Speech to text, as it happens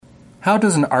How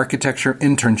does an architecture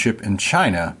internship in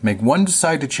China make one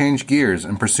decide to change gears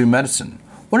and pursue medicine?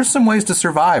 What are some ways to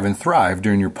survive and thrive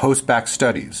during your post-bacc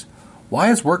studies? Why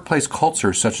is workplace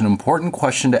culture such an important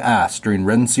question to ask during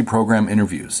residency program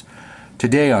interviews?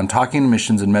 Today on Talking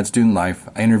Admissions and Med Student Life,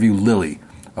 I interview Lily,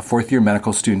 a fourth-year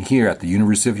medical student here at the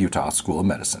University of Utah School of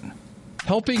Medicine.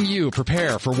 Helping you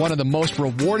prepare for one of the most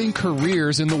rewarding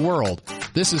careers in the world.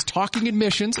 This is Talking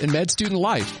Admissions and Med Student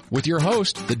Life with your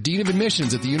host, the Dean of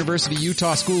Admissions at the University of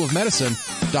Utah School of Medicine,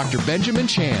 Dr. Benjamin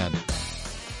Chan.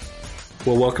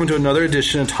 Well, welcome to another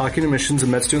edition of Talking Admissions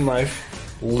and Med Student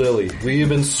Life. Lily, we have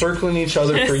been circling each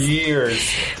other for years,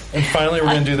 and finally we're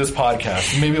going to do this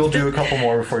podcast. Maybe we'll do a couple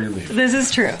more before you leave. This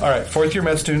is true. All right, fourth-year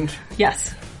med student.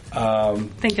 Yes.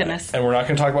 Thank goodness. And we're not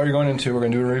going to talk about what you're going into. We're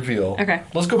going to do a reveal. Okay.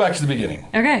 Let's go back to the beginning.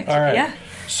 Okay. All right. Yeah.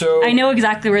 So I know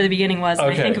exactly where the beginning was, and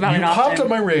I think about it often. You popped up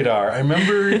my radar. I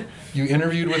remember you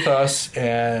interviewed with us,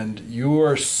 and you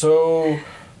were so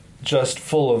just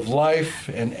full of life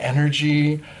and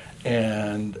energy.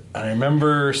 And I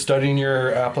remember studying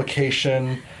your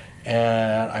application,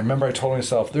 and I remember I told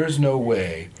myself, there's no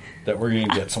way that we're going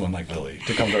to get someone like Lily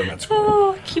to come to our med school.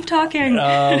 Oh, keep talking.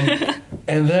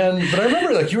 And then, but I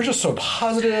remember, like, you were just so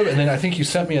positive, and then I think you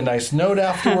sent me a nice note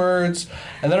afterwards,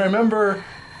 and then I remember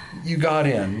you got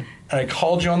in, and I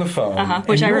called you on the phone.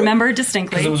 Which I remember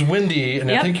distinctly. Because it was windy,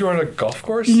 and I think you were on a golf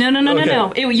course? No.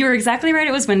 You were exactly right,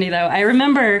 it was windy, though. I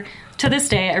remember, to this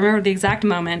day, I remember the exact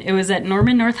moment. It was at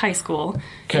Norman North High School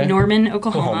in Norman,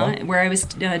 Oklahoma, where I was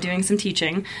doing some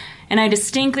teaching, and I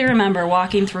distinctly remember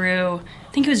walking through,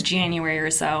 I think it was January or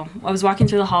so. I was walking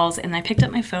through the halls, and I picked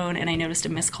up my phone, and I noticed a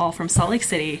missed call from Salt Lake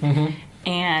City.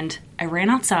 And I ran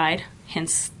outside,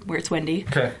 hence where it's windy,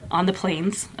 on the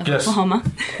plains of Oklahoma.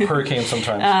 Hurricane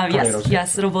sometimes.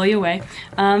 Yes, it'll blow you away.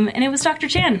 And it was Dr.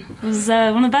 Chan. It was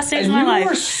one of the best days of my life. You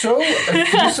were so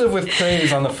effusive with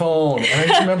praise on the phone. And I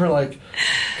just remember, like,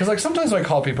 because, like, sometimes when I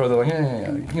call people, they're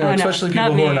like, you know, especially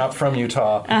people who are not from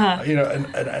Utah. You know,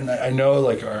 and I know,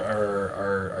 like,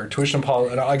 our tuition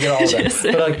policy, and I get all of that.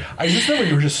 But, like, I just remember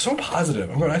you were just so positive.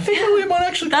 I'm going, I think Lily might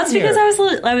actually come That's because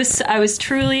I was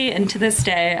truly, and to this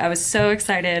day, I was so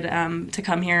excited to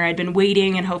come here. I'd been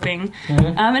waiting and hoping,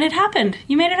 and it happened.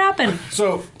 You made it happen.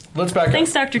 So let's back up.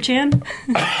 Thanks, Dr. Chan.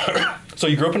 So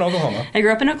you grew up in Oklahoma. I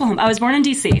grew up in Oklahoma. I was born in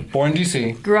D.C.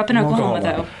 Grew up in Oklahoma,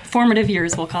 though. Formative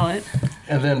years, we'll call it.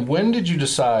 And then when did you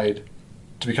decide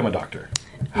to become a doctor?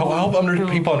 Help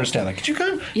people understand that. Could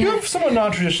you you have somewhat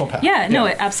non-traditional path. Yeah, no,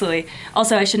 absolutely.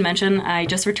 Also, I should mention, I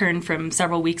just returned from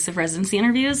several weeks of residency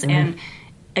interviews, and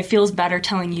it feels better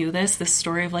telling you this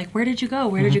story of, like, where did you go?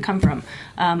 Where did you come from?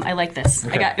 I like this.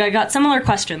 Okay. I got similar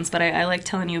questions, but I like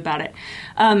telling you about it.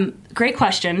 Great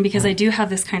question, because I do have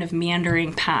this kind of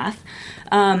meandering path.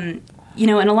 You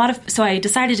know, and so I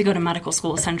decided to go to medical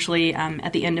school, essentially,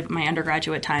 at the end of my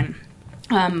undergraduate time.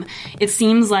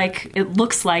 It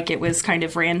looks like it was kind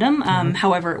of random.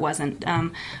 However, it wasn't.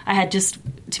 I had just,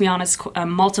 to be honest,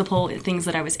 multiple things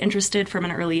that I was interested from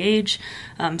an early age.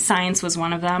 Science was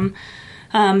one of them.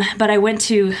 But I went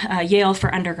to Yale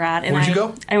for undergrad. And Where'd you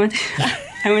go? I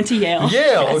went to Yale.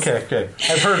 Yale, yes. Okay.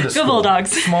 I've heard of this Go school.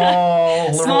 Bulldogs.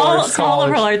 Small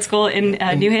liberal arts school in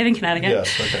New Haven, Connecticut.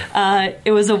 Yes, okay.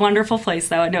 It was a wonderful place,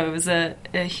 though. No, it was a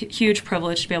huge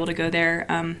privilege to be able to go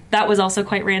there. That was also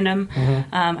quite random.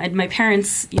 My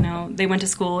parents, you know, they went to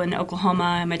school in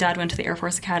Oklahoma, and my dad went to the Air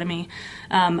Force Academy.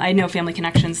 I had no family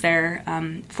connections there.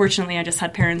 Fortunately, I just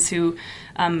had parents who...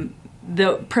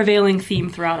 the prevailing theme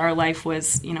throughout our life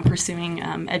was, you know, pursuing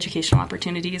educational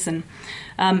opportunities. And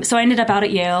so I ended up out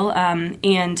at Yale.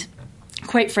 And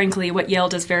quite frankly, what Yale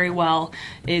does very well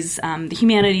is the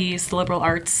humanities, the liberal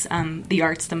arts, the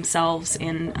arts themselves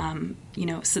in, you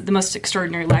know, the most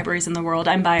extraordinary libraries in the world.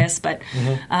 I'm biased, but,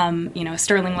 you know,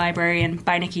 Sterling Library and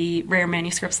Beinecke Rare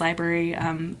Manuscripts Library,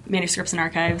 Manuscripts and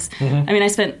Archives. I mean, I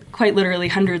spent quite literally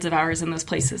hundreds of hours in those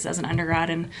places as an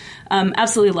undergrad and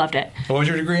absolutely loved it. What was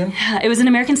your degree in? It was in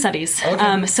American Studies.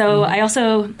 Okay. So I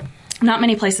also, not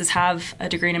many places have a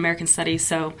degree in American Studies,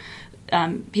 so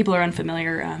people are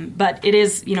unfamiliar, but it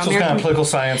is, you know, so it's kind of political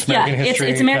science, American history.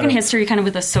 It's American history, kind of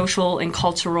with a social and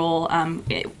cultural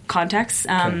context.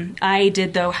 I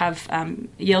did, though, have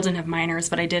Yale didn't have minors,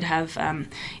 but I did have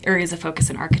areas of focus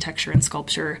in architecture and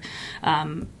sculpture.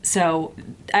 So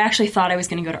I actually thought I was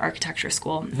going to go to architecture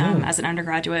school as an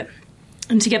undergraduate.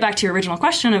 And to get back to your original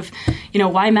question of, you know,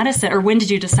 why medicine, or when did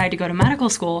you decide to go to medical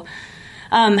school?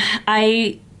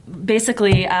 I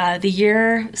basically,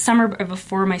 summer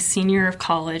before my senior year of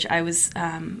college, I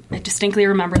distinctly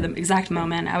remember the exact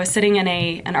moment. I was sitting in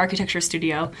an architecture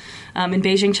studio in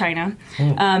Beijing, China.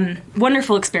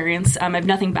 Wonderful experience. I have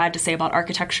nothing bad to say about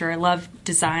architecture. I love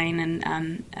design,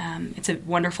 and it's a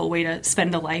wonderful way to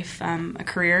spend a life, a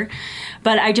career.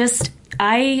 But I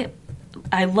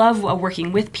love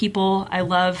working with people. I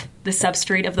love the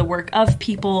substrate of the work of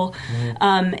people,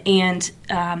 and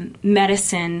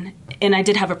medicine. And I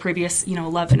did have a previous,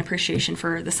 love and appreciation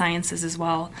for the sciences as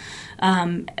well.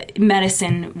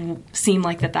 Medicine seemed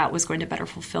like that was going to better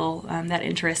fulfill that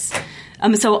interest.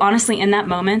 So honestly, in that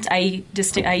moment, I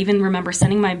even remember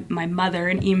sending my mother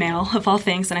an email of all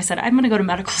things, and I said, I'm going to go to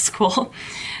medical school.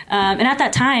 And at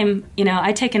that time,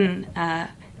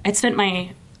 I'd spent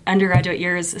my undergraduate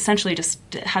years essentially just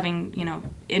having,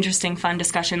 interesting, fun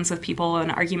discussions with people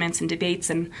and arguments and debates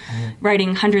and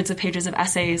writing hundreds of pages of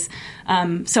essays.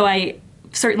 So I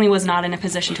certainly was not in a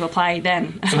position to apply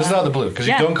then. So this is out of the blue, because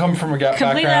you don't come from a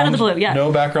background. Completely out of the blue, yeah.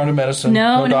 No background in medicine.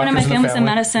 No one in my family's in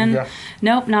medicine. Yeah.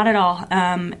 Nope, not at all.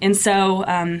 And so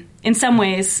in some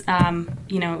ways,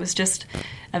 it was just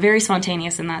very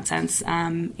spontaneous in that sense.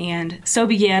 And so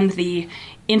began the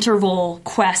interval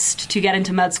quest to get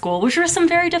into med school, which were some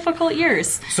very difficult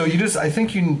years. So I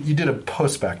think you did a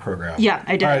post-bacc program. Yeah,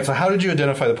 I did. All right, so how did you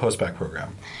identify the post-bacc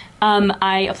program?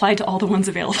 I applied to all the ones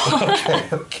available.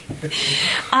 Okay.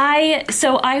 I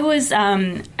was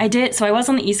on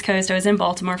the East Coast. I was in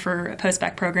Baltimore for a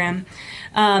post-bacc program.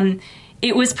 That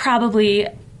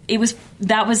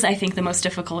was, I think, the most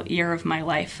difficult year of my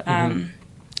life. And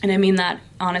I mean that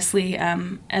honestly,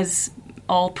 as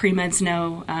all pre-meds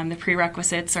know, the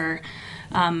prerequisites are,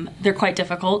 they're quite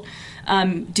difficult.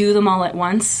 Do them all at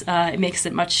once. It makes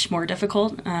it much more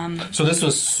difficult. So this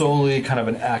was solely kind of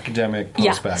an academic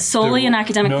post-bacc? Yeah, solely an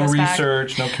academic post-bacc. No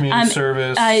research, no community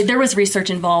service? There was research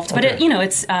involved, but okay.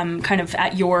 It's kind of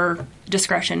at your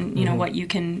discretion, what you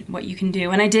can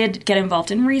do. And I did get involved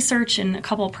in research in a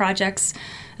couple of projects.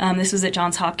 This was at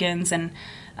Johns Hopkins, and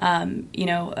an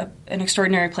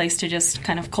extraordinary place to just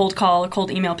kind of cold call or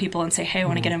cold email people and say, hey, I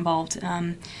want to get involved.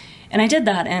 And I did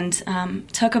that and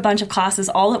took a bunch of classes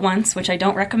all at once, which I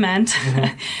don't recommend.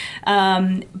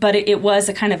 But it was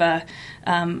a kind of a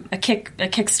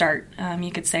kickstart,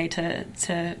 you could say,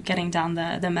 to getting down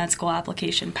the med school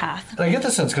application path. And I get the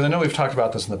sense, because I know we've talked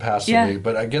about this in the past, yeah.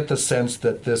 but I get the sense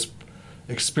that this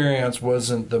experience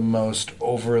wasn't the most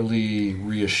overly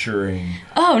reassuring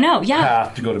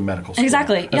path to go to medical school.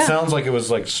 Exactly. It sounds like it was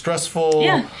stressful,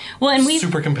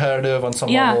 super competitive on some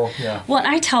level. Yeah. Well, and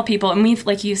I tell people, and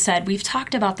like you said, we've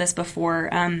talked about this before.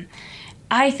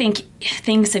 I think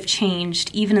things have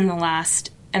changed even in the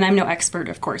last, and I'm no expert,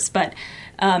 of course, but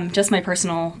just my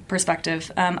personal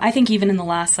perspective. I think even in the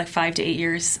last 5 to 8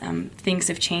 years, things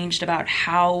have changed about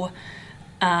how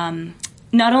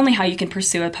not only how you can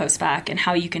pursue a post-bacc and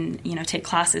how you can, take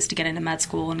classes to get into med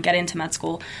school and get into med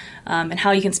school, and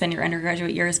how you can spend your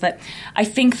undergraduate years, but I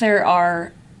think there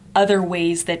are other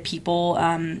ways that people,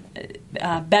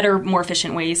 better, more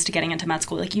efficient ways to getting into med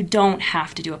school. You don't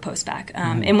have to do a post-bacc.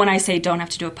 And when I say don't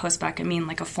have to do a post-bacc, I mean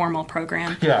a formal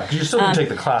program. Yeah, because you still can take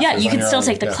the classes. Yeah, you can still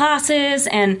take the classes,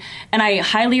 and I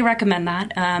highly recommend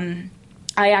that.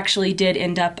 I actually did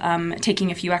end up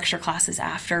taking a few extra classes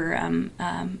after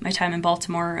my time in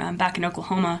Baltimore, back in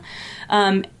Oklahoma,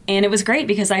 and it was great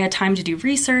because I had time to do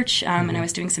research, and I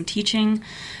was doing some teaching.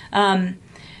 And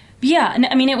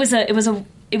I mean, it was a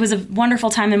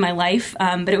wonderful time in my life,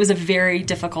 but it was a very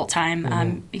difficult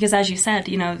time because, as you said,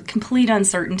 complete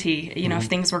uncertainty, if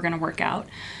things were going to work out,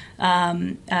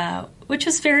 which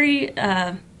was very.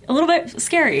 A little bit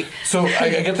scary. So I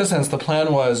get the sense the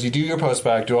plan was you do your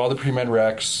post-bacc, do all the pre-med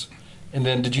recs, and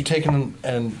then did you study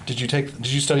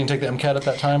and take the MCAT at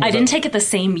that time? I didn't take it the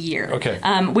same year. Okay.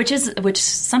 Which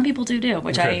some people do,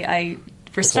 which okay. I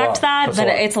respect that, but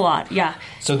it's a lot. Yeah.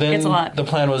 So then it's a lot. The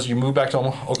plan was you moved back to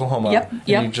Oklahoma. Yep.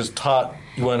 You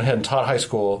went ahead and taught high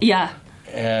school. Yeah.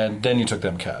 And then you took the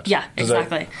MCAT. Yeah,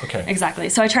 exactly. Okay. Exactly.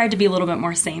 So I tried to be a little bit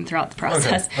more sane throughout the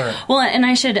process. Okay. All right. Well, and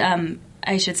I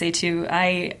should say too,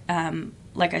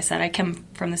 like I said, I come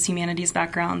from this humanities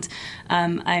background.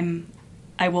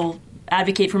 I will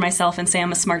advocate for myself and say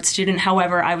I'm a smart student.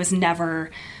 However, I was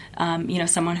never,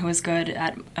 someone who was good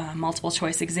at multiple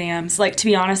choice exams. To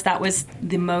be honest, that was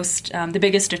the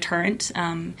biggest deterrent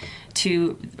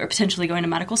to potentially going to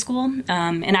medical school.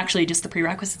 And actually, just the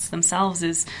prerequisites themselves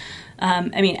is.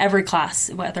 Every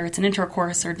class, whether it's an intro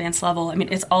course or advanced level,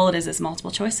 it's all it is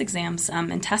multiple choice exams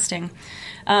and testing.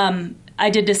 I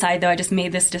did decide, though, I just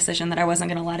made this decision that I wasn't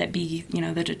going to let it be,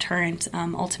 the deterrent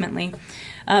ultimately.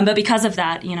 But because of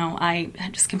that, I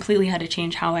just completely had to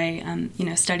change how I,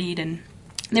 studied, and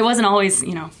it wasn't always,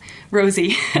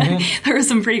 rosy. Mm-hmm. There were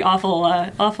some pretty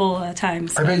awful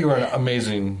times. I bet you were an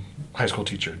amazing high school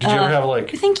teacher. Did you ever have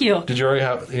Thank you. Did you already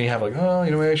have maybe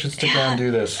I should stick around and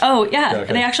do this? Oh yeah,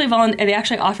 okay. They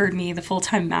actually offered me the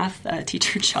full-time math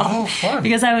teacher job. Oh, fun!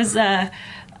 Because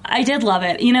I did love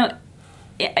it.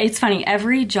 It's funny.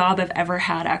 Every job I've ever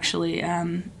had, actually,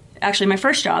 my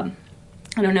first job.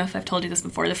 I don't know if I've told you this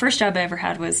before. The first job I ever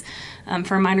had was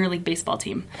for a minor league baseball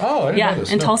team. Oh, I didn't know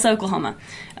this. In Tulsa, Oklahoma.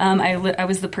 I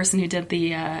was the person who did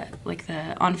the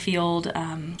on-field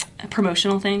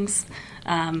promotional things.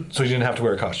 So you didn't have to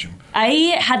wear a costume?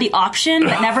 I had the option,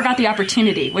 but never got the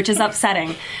opportunity, which is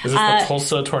upsetting. Is this the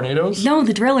Tulsa Tornadoes? No,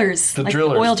 the drillers. The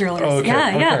drillers. Oil drillers. Oh, okay.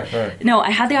 Yeah. Right. No, I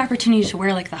had the opportunity to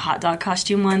wear the hot dog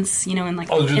costume once, in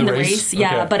in the race.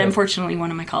 Yeah, but unfortunately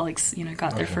one of my colleagues,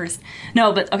 got there first.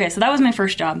 No, but okay, so that was my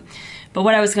first job. But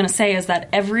what I was going to say is that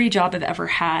every job I've ever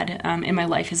had in my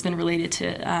life has been related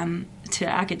to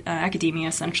academia,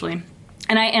 essentially.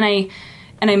 And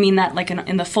I mean that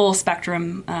in the full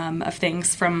spectrum of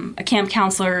things, from a camp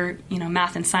counselor,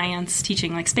 math and science,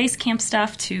 teaching space camp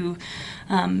stuff, to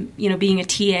being a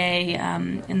TA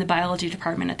in the biology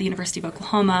department at the University of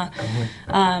Oklahoma,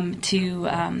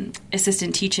 to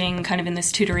assistant teaching kind of in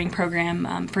this tutoring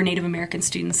program for Native American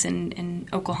students in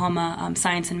Oklahoma,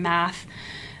 science and math.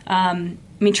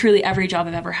 Truly every job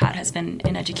I've ever had has been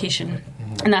in education.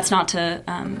 And that's not to,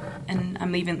 and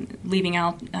I'm leaving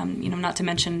out, not to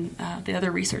mention the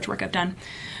other research work I've done.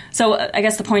 So I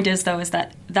guess the point is, though, is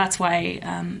that that's why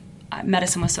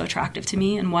medicine was so attractive to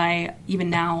me, and why even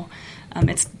now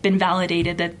it's been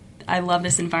validated that I love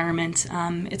this environment.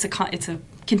 It's a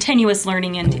continuous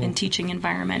learning and teaching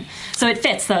environment. So it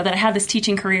fits, though, that I had this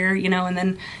teaching career, and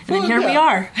then here we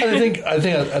are. I think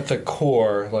at the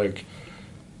core,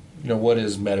 what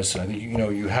is medicine? I think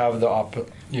you have the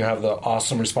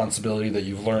awesome responsibility that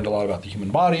you've learned a lot about the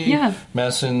human body,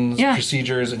 medicines,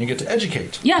 procedures, and you get to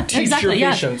educate. Yeah, teach exactly,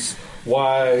 your patients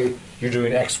why you're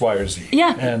doing X, Y, or Z.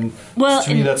 Yeah, and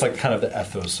to me that's kind of the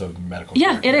ethos of medical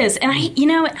care. Yeah, it is, and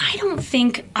I don't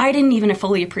think I didn't even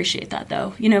fully appreciate that,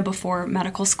 though. before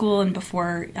medical school and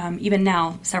before even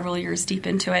now, several years deep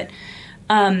into it.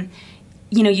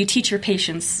 You teach your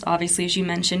patients, obviously, as you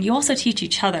mentioned. You also teach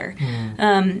each other.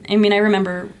 I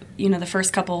remember, the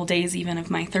first couple of days even of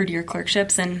my third-year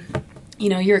clerkships, and,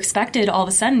 you're expected all of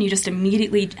a sudden, you just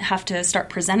immediately have to start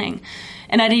presenting.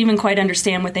 And I didn't even quite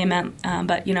understand what they meant.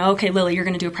 But, okay, Lily, you're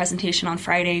going to do a presentation on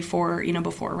Friday for,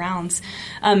 before rounds.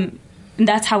 And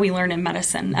that's how we learn in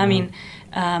medicine.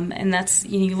 And that's,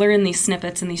 you learn these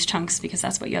snippets and these chunks because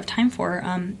that's what you have time for.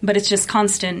 But it's just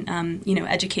constant,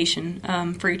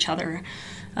 education for each other.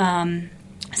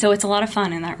 So it's a lot of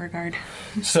fun in that regard.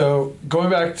 So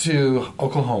going back to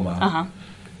Oklahoma.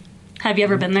 Have you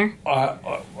ever been there?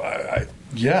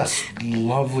 Yes.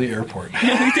 Lovely airport.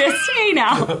 Hey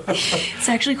now. It's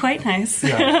actually quite nice.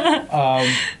 Yeah.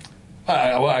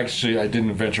 Actually, I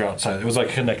didn't venture outside. It was like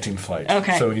a connecting flight.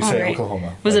 Okay. So when you say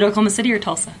Oklahoma. Was it Oklahoma City or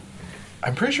Tulsa?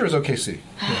 I'm pretty sure it was OKC.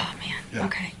 Oh, man. Yeah.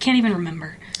 Okay. Can't even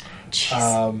remember.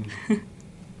 Jeez.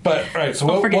 But, all right, so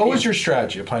what was your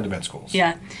strategy applying to med schools?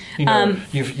 Yeah.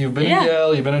 You've been at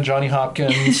Yale, you've been at Johnny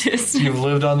Hopkins, you've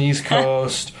lived on the East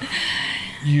Coast,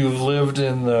 you've lived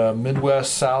in the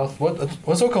Midwest, South.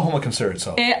 What's Oklahoma consider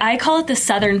itself? I call it the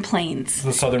Southern Plains.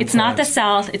 The Southern Plains. It's not the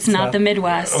South, it's not the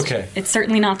Midwest. Okay. It's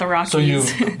certainly not the Rockies. So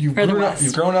you've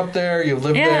grown up there, you've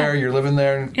lived there, you're living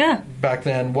there back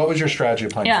then. What was your strategy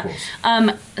applying to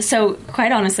schools? So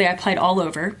quite honestly, I applied all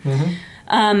over.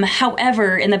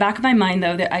 However, in the back of my mind,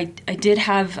 though, that I did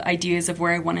have ideas of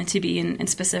where I wanted to be and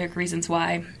specific reasons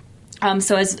why.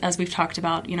 So as we've talked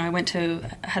about, I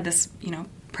had this,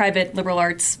 private liberal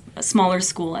arts, smaller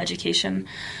school education.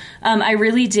 I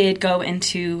really did go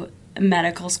into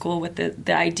medical school with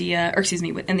the idea, or excuse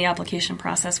me, in the application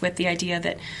process with the idea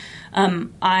that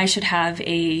I should have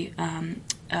a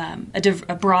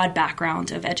broad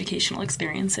background of educational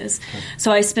experiences. Okay.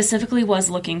 So I specifically was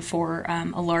looking for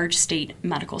a large state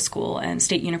medical school and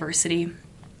state university.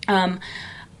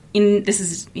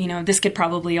 This could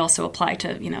probably also apply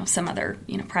to, some other,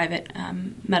 private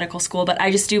medical school. But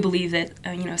I just do believe that,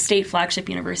 state flagship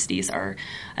universities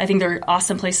I think they're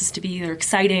awesome places to be. They're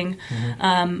exciting.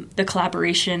 The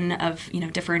collaboration of,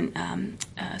 different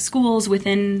schools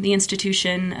within the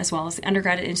institution as well as the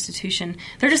undergraduate institution,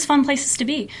 they're just fun places to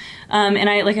be.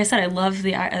 And like I said, I love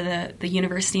the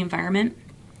university environment.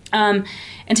 And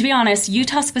to be honest,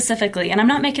 Utah specifically, and I'm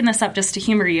not making this up just to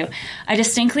humor you, I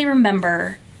distinctly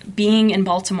remember being in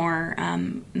Baltimore,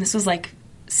 this was like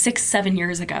 6-7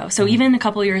 years ago. So even a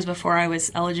couple of years before I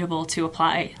was eligible to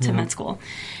apply to med school.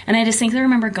 And I distinctly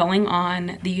remember going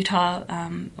on the Utah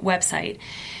website,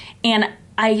 and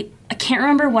I can't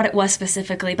remember what it was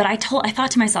specifically, but I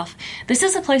thought to myself, this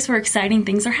is a place where exciting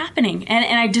things are happening.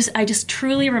 And I just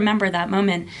truly remember that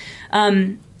moment.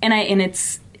 And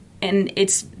it's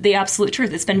the absolute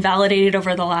truth. It's been validated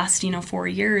over the last, 4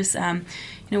 years.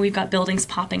 We've got buildings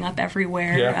popping up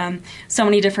everywhere, so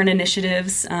many different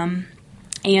initiatives.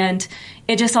 And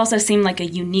it just also seemed like a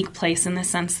unique place in the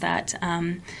sense that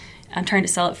I'm trying to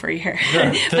sell it for you here,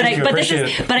 but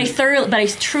I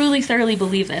truly thoroughly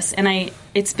believe this, and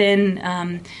it's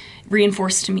been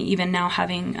reinforced to me even now,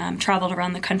 having traveled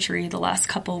around the country the last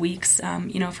couple weeks,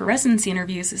 for residency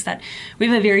interviews, is that we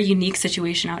have a very unique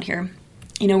situation out here.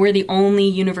 We're the only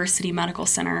university medical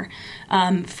center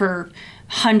for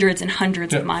hundreds and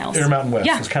hundreds of miles. Intermountain West.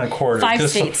 It's kind of corridor. 5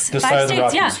 states. 5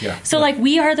 states, yeah. So like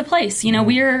we are the place.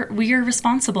 We are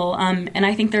responsible. And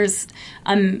I think there's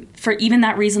for even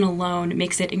that reason alone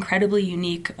makes it incredibly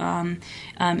unique and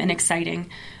exciting.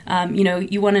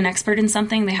 You want an expert in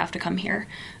something, they have to come here.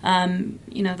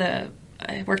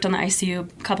 I worked on the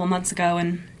ICU a couple months ago,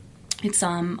 and it's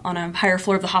on a higher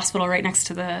floor of the hospital right next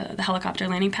to the helicopter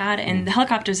landing pad, and the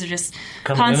helicopters are just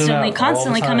constantly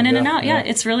coming in and out. Yeah,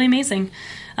 it's really amazing.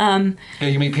 You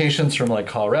meet patients from like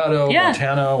Colorado,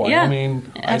 Montana,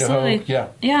 Wyoming, Idaho.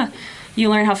 Yeah. You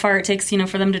learn how far it takes,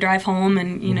 for them to drive home,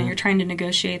 and you're trying to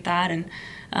negotiate that. And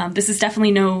this is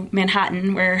definitely no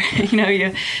Manhattan where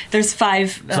there's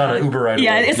 5. It's not an Uber right away.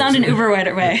 Yeah, it's not an Uber right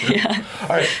away. Yeah. All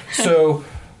right, so.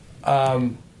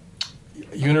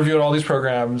 You interviewed all these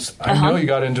programs. I know you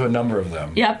got into a number of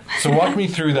them. Yep. So walk me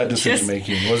through that decision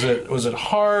making. Was it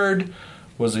hard?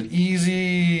 Was it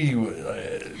easy?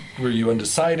 Were you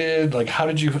undecided? Like, how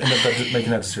did you end up making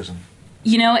that decision?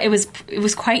 It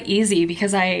was quite easy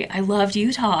because I loved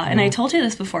Utah, and I told you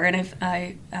this before, and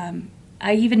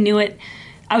I even knew it.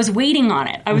 I was waiting on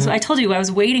it. I told you I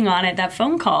was waiting on it. That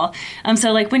phone call.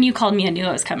 So like when you called me, I knew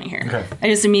I was coming here. Okay. I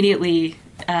just immediately.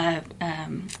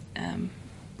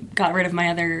 Got rid of my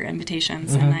other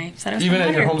invitations, and I said I was even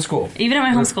at your here. homeschool. Even at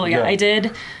my homeschool, yeah, I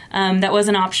did. That was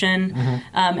an option,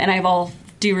 and I have all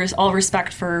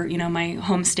respect for my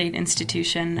home state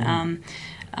institution. And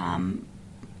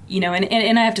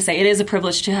I have to say, it is a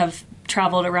privilege to have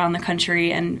traveled around the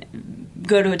country and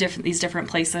go to these different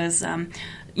places.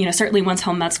 Certainly one's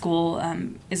home med school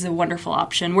is a wonderful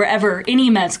option. Wherever, any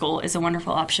med school is a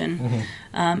wonderful option,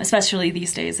 especially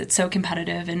these days. It's so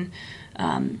competitive, and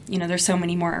there's so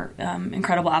many more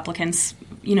incredible applicants,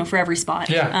 for every spot.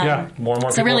 More and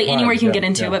more. So really, anywhere you can get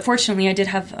into. But fortunately, I did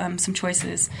have some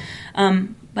choices.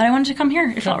 But I wanted to come here.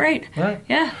 It felt right. All right.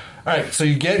 Yeah. All right, so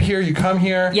you get here, you come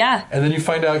here, and then you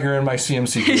find out you're in my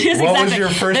CMC group. Yes, what was your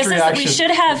first reaction?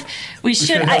 We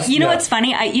should. What's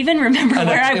funny? I even remember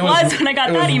where I was when I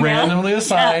got that email. It was randomly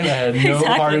assigned. I had no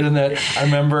part in it. I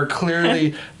remember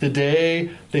clearly the day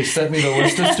they sent me the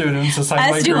list of students assigned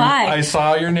my group. I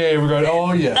saw your name. We're going,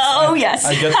 oh, yes. Oh, yes.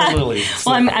 I get the lily. So.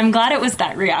 Well, I'm glad it was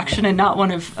that reaction and not one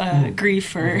of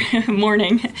grief or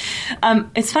mourning.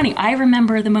 It's funny. I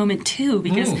remember the moment, too,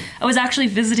 because I was actually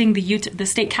visiting the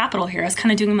state capitol here. I was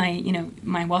kind of doing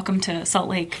my welcome to Salt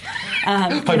Lake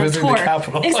tour. The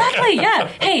Capitol. Exactly. Yeah.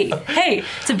 Hey,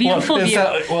 it's a beautiful view.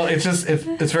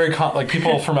 It's very like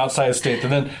people from outside the state.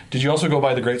 And then, did you also go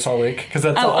by the Great Salt Lake? Because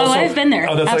that's I've been there.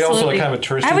 Oh, that's like also kind of a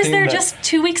touristy thing. I was there just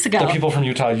 2 weeks ago. That people from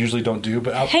Utah usually don't do,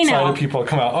 but outside of people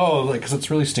come out. Because it's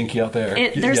really stinky out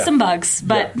there. There's some bugs,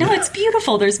 but no, it's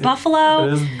beautiful. There's buffalo.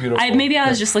 It is beautiful. Maybe I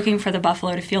was just looking for the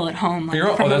buffalo to feel at home. Like,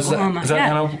 from Oklahoma. Is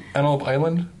that Antelope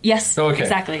Island? Yes. Oh, okay.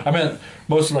 Exactly. I meant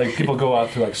most people go out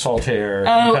through Saltaire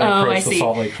and kind of approach the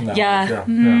Salt Lake from that way.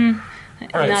 Yeah.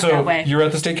 All right, not so that way. You're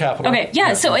at the state capitol. Okay,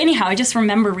 yeah. So anyhow, I just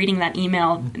remember reading that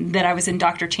email that I was in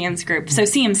Dr. Chan's group. So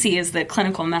CMC is the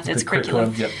clinical methods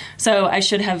curriculum. Yep. So I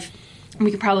should have. We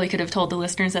could have told the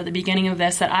listeners at the beginning of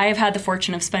this that I have had the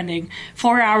fortune of spending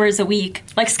 4 hours a week,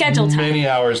 like scheduled time. Many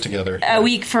hours together. A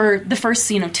week for the first,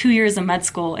 2 years of med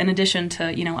school, in addition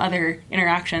to, other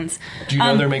interactions. Do you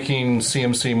know they're making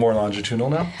CMC more longitudinal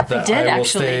now? I did,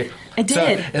 actually. I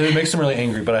did. And it makes them really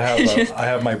angry, but I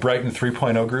have my Brighton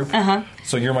 3.0 group.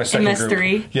 So you're my second MS3.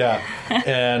 group. Yeah.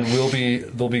 And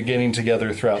they'll be getting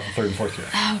together throughout the third and fourth year.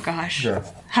 Oh, gosh. Yeah.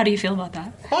 How do you feel about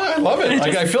that? Oh, I love it.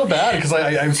 I feel bad because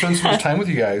I spent so much time with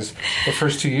you guys the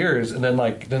first 2 years, and then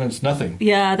it's nothing.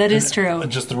 Yeah, that is true.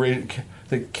 Just the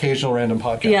occasional random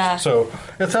podcast. Yeah. So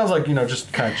it sounds like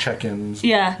just kind of check-ins.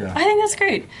 Yeah. I think that's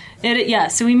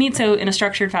great. So we meet in a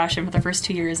structured fashion for the first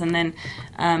 2 years, and then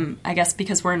I guess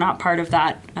because we're not part of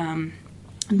that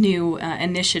new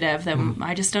initiative that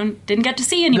I just didn't get to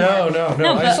see anymore.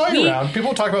 No. I saw you around.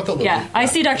 People talk about the logo. Yeah, I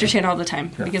see Dr. Chan all the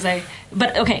time because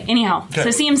but okay, anyhow. Okay. So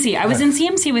CMC. I was in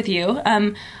CMC with you.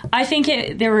 I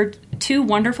think there were 2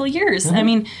 wonderful years. I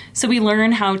mean, so we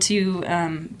learn how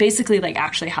to basically like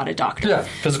actually how to doctor. Yeah,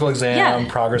 physical exam,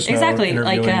 progress note, exactly.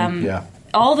 Like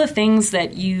all the things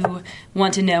that you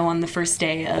want to know on the first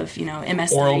day of,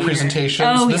 MSc. Oral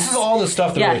presentations. This is all the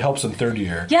stuff that really helps in third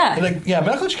year. Yeah. And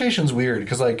medical education is weird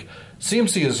because, like,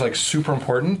 CMC is, like, super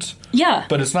important. Yeah.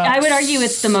 But it's not... I would argue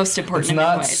it's the most important in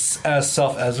many ways. It's not as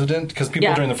self-evident because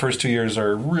people during the first 2 years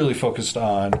are really focused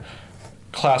on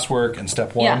classwork and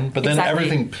step 1. But then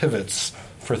everything pivots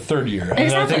for third year. And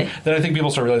then I think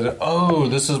people start realizing,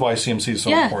 this is why CMC is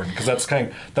so important because that's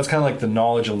kind of like the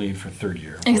knowledge you'll need for third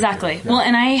year. Exactly. Yeah. Well,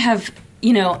 and I have,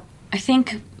 I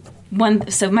think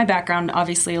so my background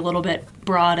obviously a little bit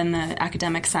broad in the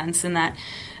academic sense in that,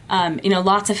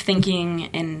 lots of thinking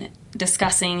and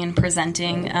discussing and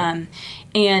presenting. And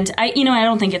I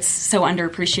don't think it's so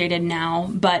underappreciated now,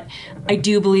 but I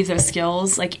do believe those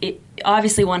skills,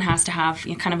 obviously one has to have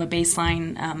kind of a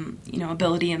baseline,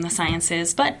 ability in the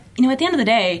sciences. But, at the end of the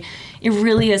day, it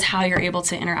really is how you're able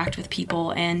to interact with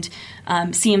people. And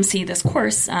CMC, this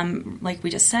course, like we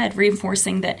just said,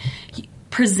 reinforcing that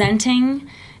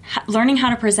learning how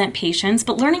to present patients,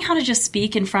 but learning how to just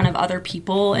speak in front of other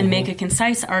people and make a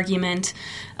concise argument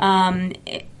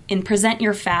and present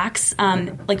your facts,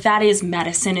 that is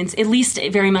medicine. And at least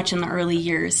very much in the early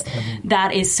years,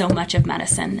 that is so much of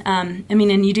medicine.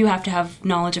 And you do have to have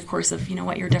knowledge, of course, of,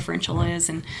 what your differential is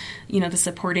and, the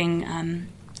supporting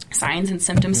signs and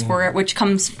symptoms for it, which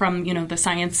comes from, the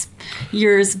science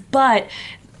years. But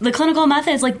the clinical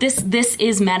methods, this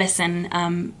is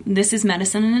medicine. This is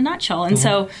medicine in a nutshell. And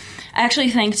so I actually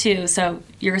think, too, so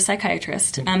you're a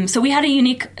psychiatrist. So we had a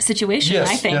unique situation,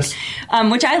 I think,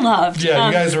 which I loved. Yeah,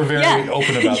 you guys were very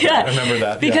open about that. I remember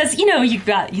that. Because, you've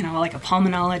got, like a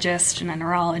pulmonologist and a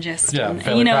neurologist. Yeah, and,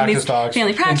 family practice docs.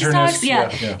 Family practice docs,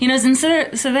 and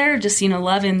so they're just,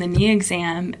 loving the knee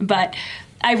exam. But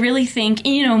I really think,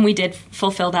 and we did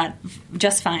fulfill that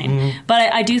just fine.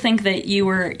 But I do think that you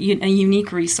were a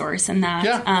unique resource in that,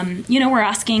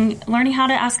 we're learning how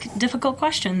to ask difficult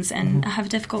questions and have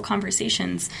difficult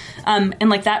conversations. And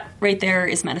that right there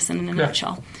is medicine in a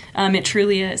nutshell. It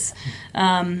truly is.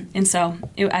 And so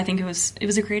I think it was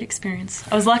a great experience.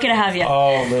 I was lucky to have you.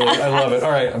 Oh, Lily, I love it.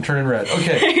 All right, I'm turning red.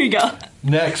 Okay. There you go.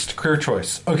 Next, career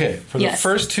choice. Okay, for the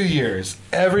first 2 years,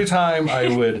 every time I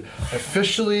would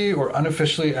officially or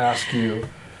unofficially ask you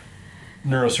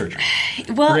neurosurgery.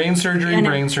 Well, brain surgery.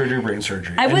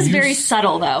 I was very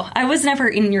subtle, though. I was never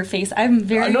in your face. I'm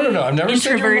very No. I've never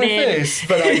said you in my face,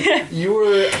 but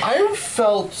I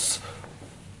felt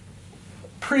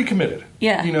pretty committed.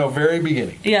 Yeah. Very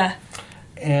beginning. Yeah.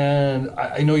 And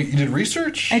I know you did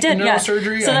research in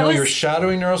neurosurgery. So I know you're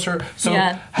shadowing neurosurgery. So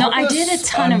I did a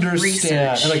ton of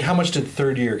research. And how much did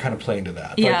third year kind of play into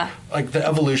that? Like the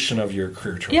evolution of your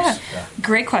career choice. Yeah.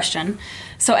 Great question.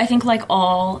 So I think like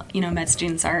all, med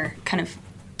students are kind of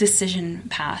decision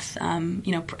path.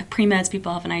 Pre-meds,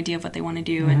 people have an idea of what they want to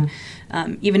do. And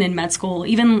even in med school,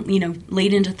 even,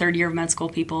 late into third year of med school,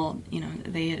 people,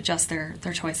 they adjust their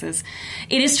choices.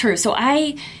 It is true. So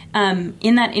I,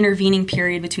 in that intervening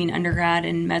period between undergrad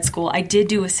and med school, I did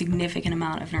do a significant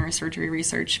amount of neurosurgery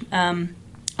research. A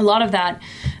lot of that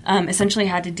essentially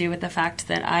had to do with the fact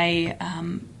that I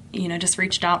just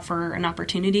reached out for an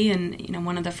opportunity, and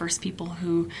one of the first people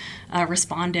who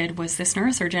responded was this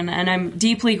neurosurgeon, and I'm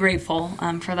deeply grateful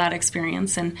for that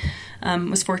experience, and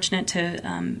was fortunate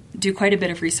to do quite a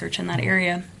bit of research in that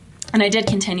area. And I did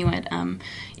continue it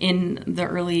in the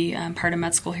early part of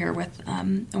med school here with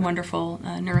a wonderful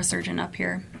neurosurgeon up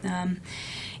here,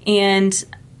 and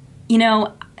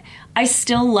I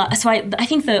still love. So I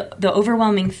think the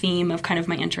overwhelming theme of kind of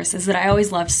my interest is that I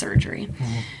always loved surgery.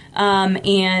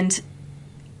 And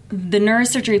the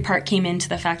neurosurgery part came into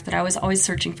the fact that I was always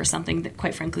searching for something that,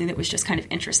 quite frankly, that was just kind of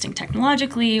interesting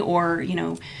technologically or,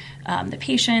 the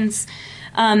patients.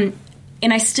 And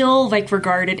I still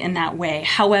regard it in that way.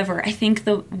 However, I think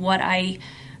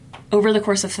over the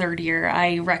course of third year,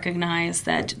 I recognized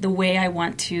that the way I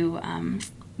want to,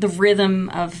 the rhythm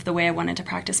of the way I wanted to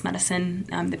practice medicine,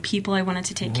 the people I wanted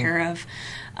to take care of,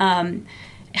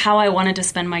 how I wanted to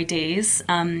spend my days,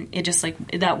 it just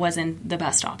that wasn't the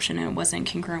best option, and it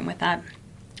wasn't congruent with that.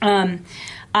 To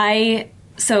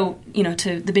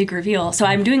the big reveal. So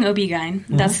I'm doing OB-GYN.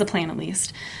 That's the plan, at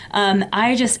least.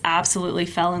 I just absolutely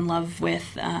fell in love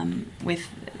with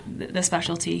the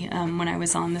specialty when I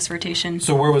was on this rotation.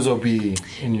 So where was OB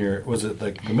in your? Was it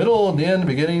like the middle, the end, the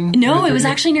beginning? No, it was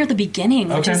actually near the beginning,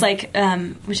 which is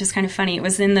which is kind of funny. It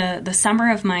was in the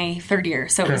summer of my third year,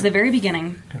 so it was the very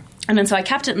beginning, and then so I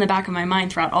kept it in the back of my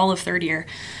mind throughout all of third year.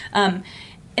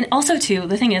 And also, too,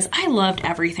 the thing is, I loved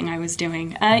everything I was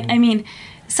doing. I mean,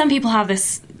 some people have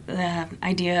this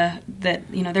idea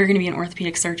that, they're going to be an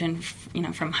orthopedic surgeon,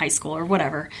 from high school or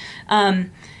whatever. I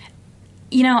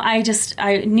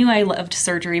knew I loved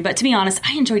surgery, but to be honest,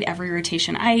 I enjoyed every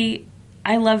rotation. I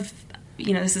love,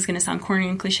 this is going to sound corny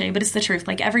and cliche, but it's the truth.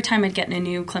 Like, every time I'd get in a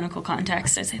new clinical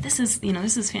context, I'd say, this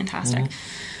is fantastic.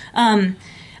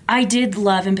 I did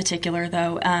love, in particular,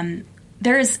 though,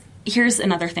 here's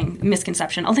another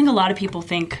misconception. I think a lot of people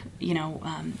think,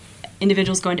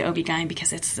 individuals going to OB-GYN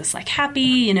because it's this like happy,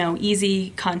 easy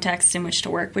context in which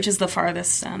to work, which is the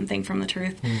farthest thing from the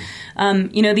truth.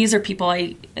 These are people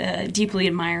I deeply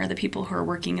admire, the people who are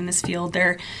working in this field.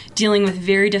 They're dealing with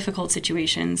very difficult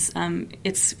situations.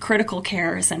 It's critical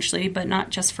care, essentially, but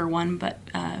not just for one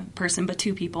person, but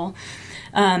two people.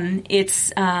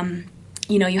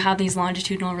 You have these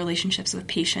longitudinal relationships with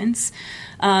patients,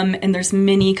 and there's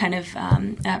many kind of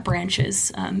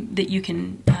branches that you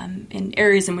can, in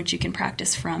areas in which you can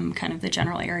practice from kind of the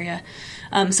general area.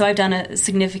 So I've done a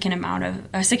significant amount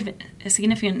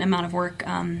of work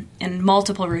in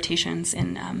multiple rotations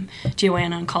in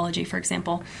GYN oncology, for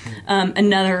example.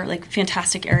 Another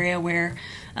fantastic area where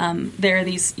there are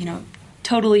these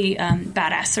totally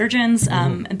badass surgeons,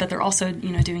 but they're also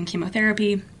doing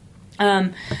chemotherapy.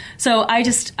 So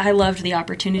I loved the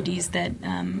opportunities that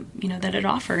that it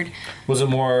offered. Was it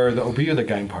more the OB or the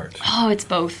GYN part? Oh, it's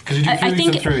both. Because you do 3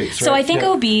 weeks and 3 weeks, right? So I think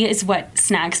OB is what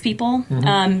snags people,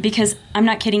 because I'm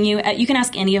not kidding you. You can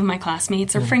ask any of my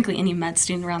classmates, or frankly any med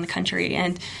student around the country,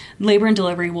 and labor and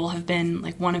delivery will have been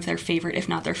one of their favorite, if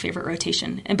not their favorite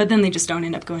rotation. But then they just don't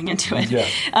end up going into it. Yeah.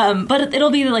 But it'll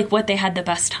be what they had the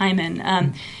best time in.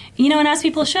 And as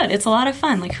people should. It's a lot of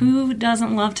fun. Who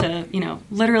doesn't love to,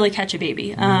 literally catch a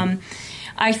baby?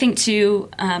 I think, too,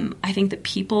 I think that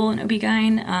people in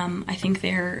OB-GYN, I think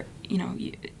they're,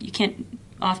 you can't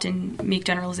often make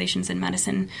generalizations in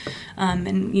medicine,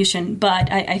 and you shouldn't.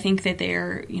 But I think that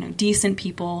they're, decent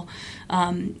people.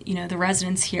 The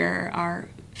residents here are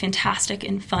fantastic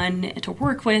and fun to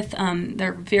work with.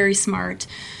 They're very smart.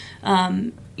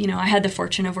 I had the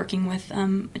fortune of working with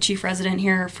a chief resident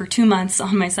here for 2 months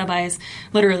on my sub-Is.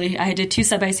 Literally, I did 2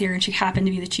 sub-Is here, and she happened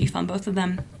to be the chief on both of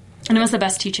them. And it was the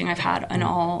best teaching I've had in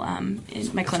all in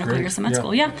my clinical years of med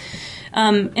school. Yeah.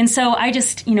 And so I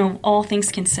just, all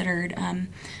things considered,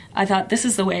 I thought this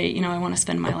is the way, I want to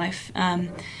spend my life.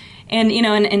 And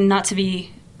not to be,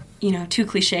 too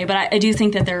cliche, but I do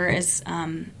think that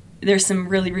there's some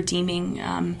really redeeming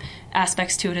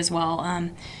aspects to it as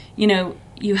well.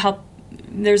 You help.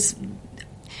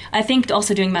 I think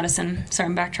also doing medicine, sorry,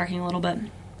 I'm backtracking a little bit.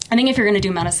 I think if you're going to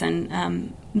do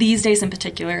medicine, these days in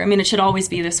particular, it should always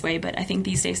be this way, but I think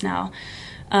these days now,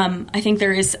 I think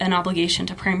there is an obligation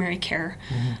to primary care.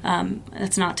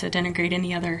 That's not to denigrate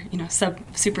any other,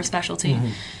 super specialty.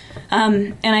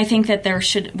 And I think that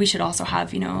we should also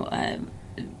have,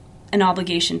 an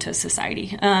obligation to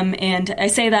society. And I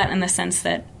say that in the sense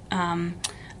that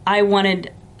I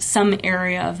wanted some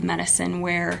area of medicine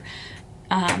where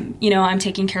I'm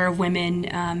taking care of women,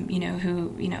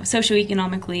 who,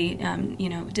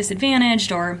 socioeconomically,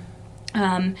 disadvantaged or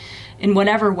in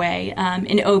whatever way.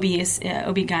 And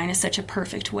OB-GYN is such a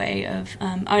perfect way of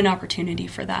an opportunity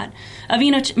for that, of,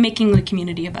 making the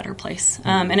community a better place.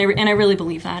 And I really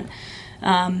believe that.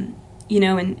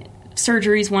 And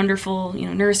surgery is wonderful,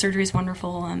 neurosurgery is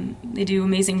wonderful. They do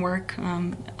amazing work.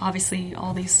 Obviously,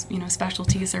 all these,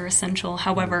 specialties are essential.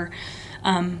 However,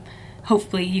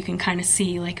 hopefully you can kind of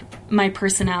see my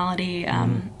personality.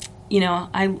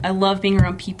 I love being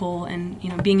around people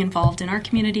and being involved in our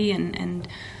community and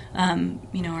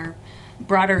our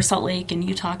broader Salt Lake and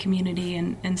Utah community,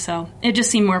 and so it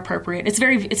just seemed more appropriate. It's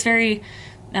very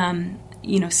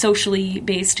socially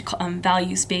based,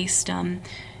 values based.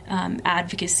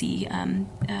 Advocacy,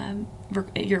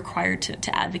 you're required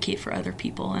to advocate for other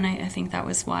people, and I think that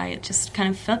was why it just kind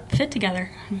of fit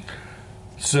together.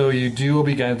 So you do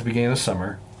OB-GYN at the beginning of the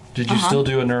summer. Did you still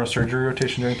do a neurosurgery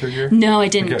rotation during third year? No, I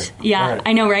didn't. Okay. Yeah, right.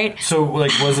 I know, right? So,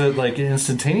 was it an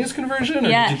instantaneous conversion, or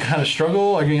did you kind of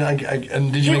struggle?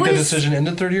 And did you make that decision in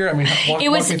the third year? Walk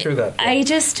me through that. I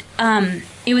just,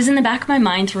 it was in the back of my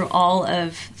mind through all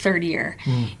of third year.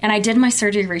 And I did my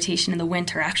surgery rotation in the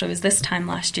winter. Actually, it was this time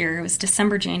last year. It was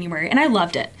December, January, and I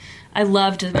loved it. I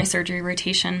loved my surgery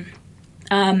rotation.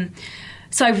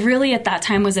 So I really at that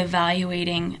time was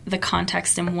evaluating the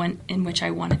context in which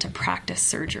I wanted to practice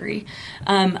surgery,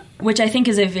 which I think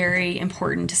is a very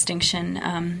important distinction.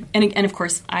 And of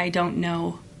course, I don't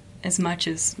know as much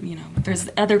as, there's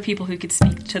other people who could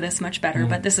speak to this much better,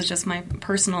 but this is just my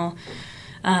personal,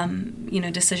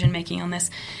 decision making on this.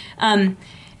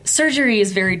 Surgery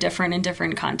is very different in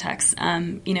different contexts.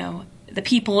 The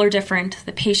people are different,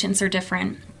 the patients are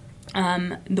different.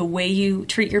 The way you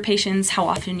treat your patients, how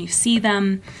often you see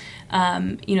them,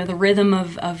 the rhythm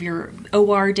of your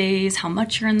OR days, how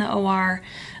much you're in the OR,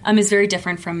 is very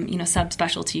different from,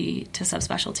 subspecialty to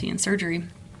subspecialty in surgery.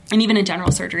 And even in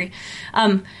general surgery.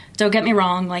 Don't get me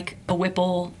wrong, like a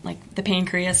Whipple, like the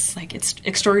pancreas, like it's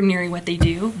extraordinary what they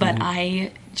do, but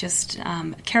I just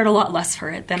cared a lot less for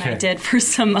it than I did for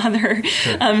some other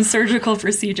surgical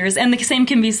procedures. And the same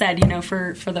can be said,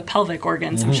 for the pelvic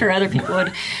organs. I'm sure other people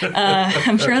would.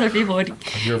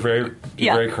 You're very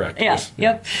correct. Yeah. Yes.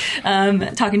 Yep.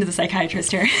 Talking to the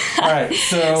psychiatrist here. All right.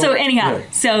 So anyhow,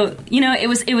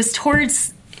 it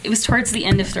was towards the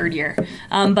end of third year.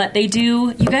 But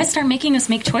you guys start making us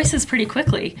make choices pretty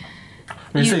quickly.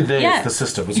 When you say they, it's the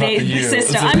system. It's not the you. The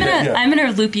system. I'm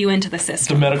gonna loop you into the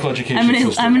system. The medical education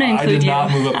system. I'm gonna include you. I did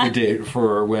not move up the date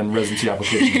for when residency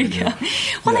applications are due.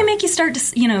 Well, they make you start,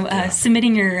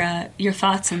 submitting your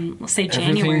thoughts in, say,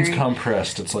 January. Everything's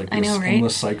compressed. It's like this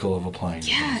endless cycle of applying.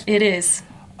 Yeah, it is.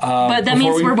 But that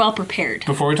means we're well prepared.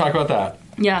 Before we talk about that.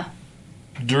 Yeah.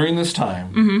 During this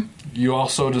time, you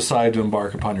also decide to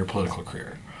embark upon your political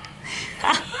career.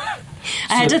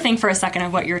 I had to think for a second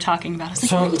of what you were talking about.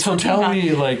 So tell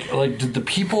me, like, did the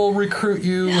people recruit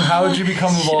you? No. How did you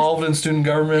become involved in student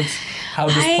government? How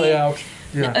did this play out?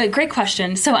 Yeah. Great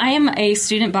question. So I am a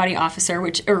student body officer, I'm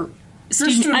a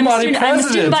student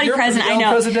body president. I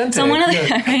know. Presidente. So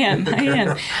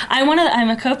I'm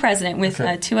a co-president with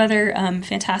two other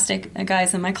fantastic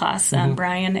guys in my class,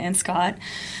 Brian and Scott.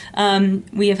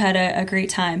 We have had a great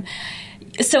time.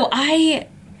 So I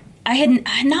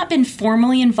had not been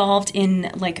formally involved in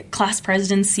like class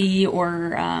presidency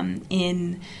or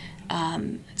in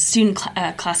student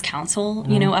class council,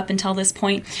 up until this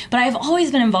point. But I've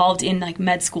always been involved in like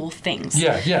med school things.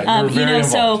 Yeah, you're very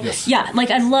involved. So like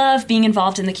I love being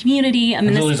involved in the community.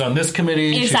 Julie's on this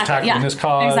committee. She's tackling this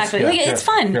cause. Exactly. It's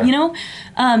fun,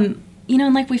 and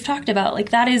like we've talked about, like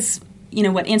that is,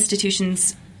 what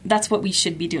institutions. That's what we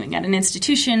should be doing at an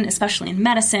institution, especially in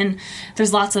medicine.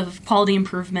 There's lots of quality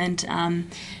improvement,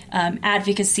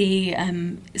 advocacy.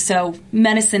 So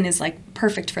medicine is like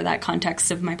perfect for that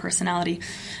context of my personality.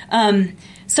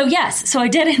 So I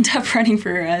did end up running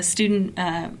for a student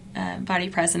body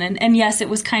president, and yes, it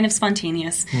was kind of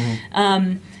spontaneous.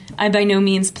 I by no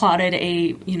means plotted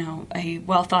a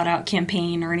well thought out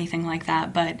campaign or anything like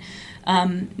that, but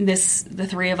the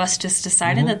three of us just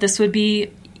decided that this would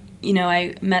be.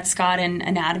 I met Scott in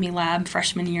anatomy lab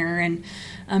freshman year, and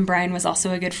Brian was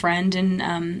also a good friend.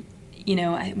 And,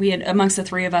 we had, amongst the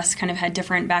three of us, kind of had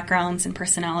different backgrounds and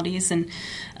personalities. And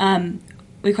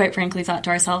we quite frankly thought to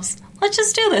ourselves, let's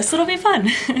just do this. It'll be fun.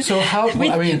 So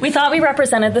we thought we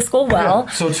represented the school well.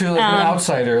 Yeah. So to an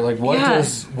outsider, like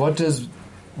what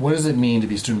does it mean to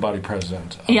be student body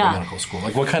president of the medical school?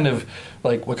 Like what kind of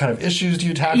issues do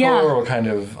you tackle, or what kind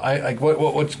of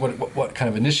what kind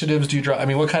of initiatives do you draw? I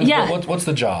mean, what's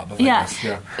the job?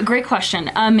 Great question.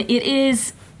 It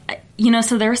is,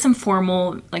 so there are some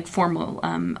formal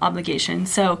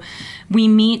obligations. So we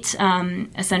meet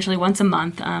essentially once a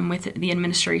month with the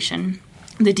administration.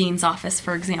 The dean's office,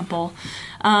 for example.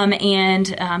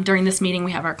 And during this meeting,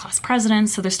 we have our class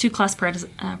presidents. So there's two class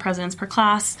presidents per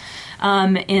class.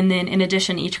 And then in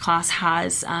addition, each class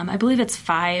has, I believe it's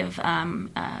 5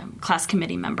 class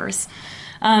committee members.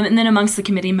 And then amongst the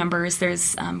committee members,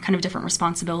 there's kind of different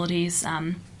responsibilities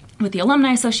with the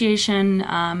Alumni Association,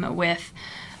 with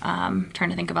trying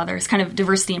to think of others, kind of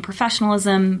diversity and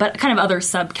professionalism, but kind of other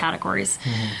subcategories.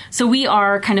 So we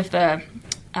are kind of the...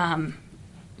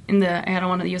 I don't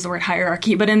want to use the word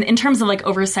hierarchy, but in terms of like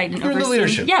oversight and overseeing. In the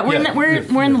leadership. Yeah,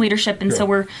 we're in the leadership, and so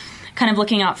we're kind of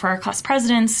looking out for our class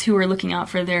presidents, who are looking out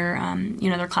for their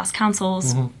their class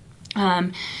councils. So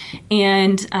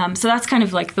that's kind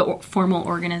of like the formal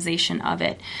organization of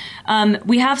it.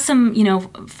 We have some,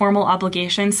 formal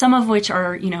obligations, some of which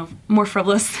are, more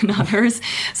frivolous than others.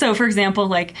 So, for example,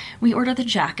 like we order the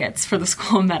jackets for the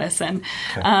School of Medicine.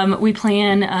 Okay. We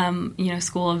plan,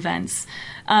 school events.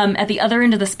 At the other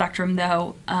end of the spectrum,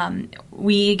 though,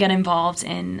 we get involved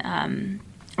in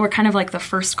we're kind of like the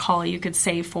first call, you could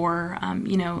say, for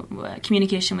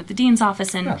communication with the dean's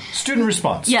office and student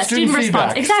response. Yeah, student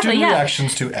response. Exactly. Student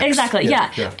reactions to X. Exactly.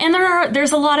 Yeah. And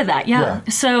there's a lot of that. Yeah.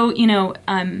 So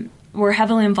we're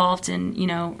heavily involved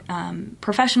in,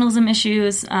 professionalism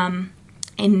issues,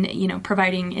 in,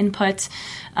 providing input,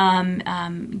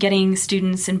 getting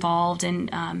students involved in,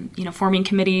 forming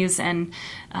committees and,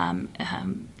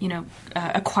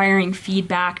 acquiring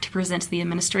feedback to present to the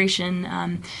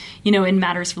administration, in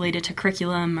matters related to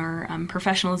curriculum or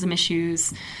professionalism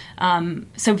issues.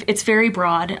 So it's very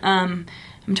broad.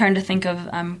 I'm trying to think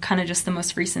of kind of just the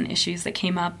most recent issues that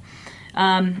came up.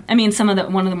 One of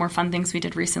the more fun things we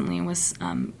did recently was,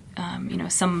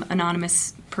 some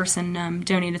anonymous person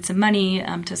donated some money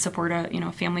to support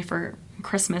a family for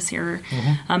Christmas here.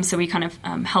 Mm-hmm. So we kind of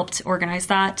helped organize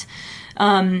that.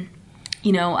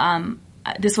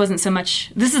 This wasn't so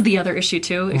much. This is the other issue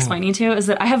too. Explaining to is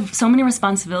that I have so many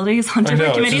responsibilities on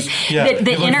different committees that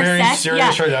intersect. Very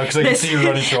serious right now because I can see you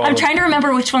running through all I'm trying to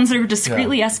remember which ones are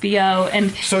discreetly SBO.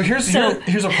 And so here's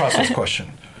a process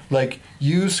question. Like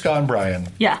you, Scott, and Brian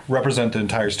represent the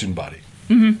entire student body.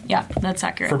 Mm-hmm. Yeah, that's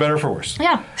accurate. For better or for worse.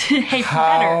 Yeah. Hey, for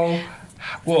better.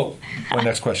 Well, my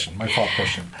next question, my follow-up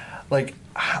question. Like,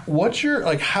 what's your,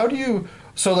 like, how do you,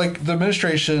 so like the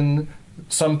administration,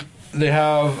 they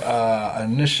have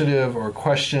an initiative or a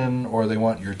question or they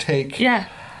want your take. Yeah.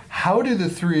 How do the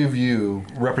three of you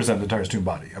represent the entire student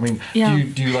body? I mean,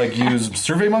 do you like use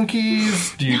Survey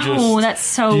Monkeys? Do you that's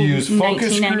so do you use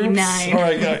focus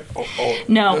 1999. Groups?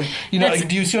 No. You know,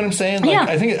 do you see what I'm saying? Like,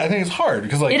 I think it's hard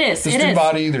because like the student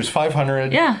body, there's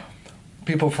 500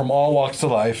 people from all walks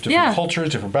of life, different cultures,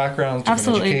 different backgrounds,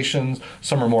 different educations.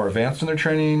 Some are more advanced in their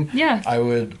training. Yeah. I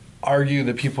would argue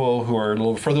that people who are a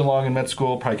little further along in med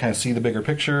school probably kind of see the bigger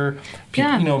picture.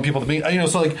 People that meet,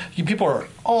 so like people are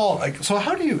all like. So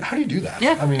how do you do that?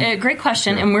 Yeah, I mean, great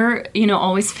question, and we're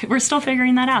we're still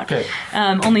figuring that out. Okay.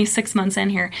 Only 6 months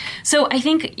in here, so I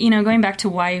think going back to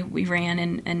why we ran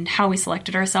and how we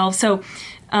selected ourselves. So.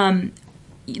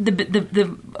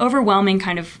 The overwhelming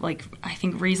kind of like I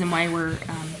think reason why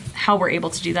how we're able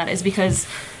to do that is because.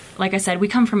 Like I said, we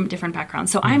come from different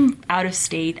backgrounds. So I'm out of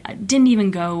state. I'm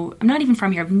not even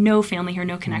from here. I have no family here,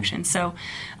 no connection. So,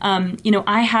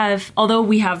 I have, although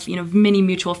we have, many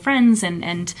mutual friends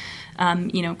and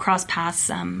cross paths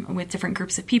with different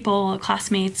groups of people,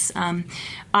 classmates.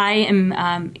 I am,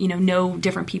 know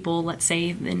different people, let's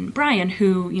say, than Brian,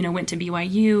 who, went to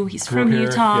BYU. He's from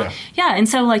Utah. Yeah. And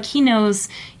so, like, he knows,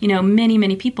 many,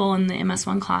 many people in the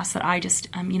MS1 class that I just,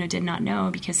 did not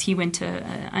know because he went to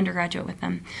undergraduate with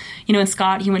them. And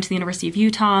Scott, he went to the University of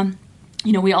Utah.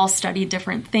 We all studied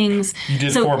different things. You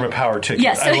did form a power ticket.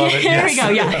 Yes. I love it. There we go.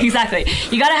 Yeah, exactly.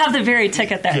 You got to have the very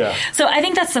ticket there. Yeah. So I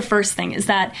think that's the first thing is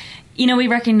that, we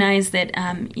recognize that,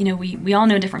 we all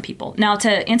know different people. Now,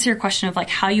 to answer your question of like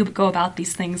how you go about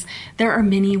these things, there are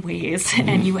many ways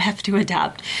and you have to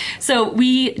adapt. So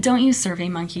we don't use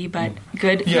SurveyMonkey, but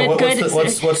good. Yeah,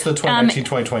 what's the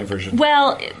 2019-2020 version?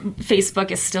 Well, Facebook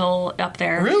is still up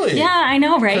there. Really? Yeah, I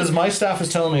know, right? Because my staff is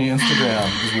telling me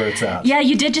Instagram is where it's at. Yeah,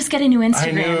 you did just get a new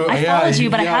Instagram. I followed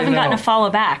you, but I haven't gotten a follow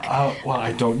back. Well,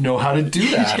 I don't know how to do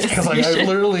that because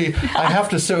I have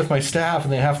to sit with my staff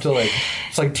and they have to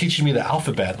it's like teaching me the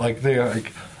alphabet. Like they are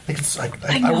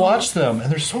I watch them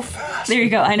and they're so fast. There you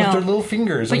go. I know. With their little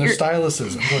fingers and their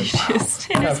styluses. I'm going,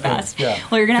 wow. It is fast. Yeah.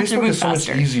 Well, you're going to have to move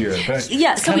faster. Facebook is so much easier.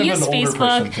 Yeah. So we use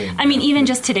Facebook. Thing, even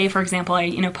just today, for example,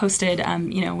 I posted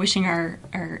wishing or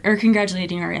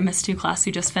congratulating our MS2 class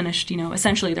who just finished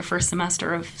essentially their first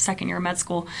semester of second year of med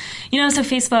school. So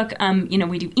Facebook.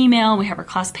 We do email. We have our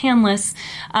class panelists.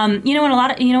 And a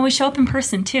lot of we show up in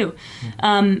person too.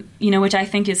 Which I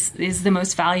think is the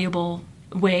most valuable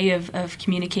way of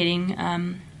communicating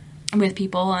with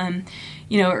people. A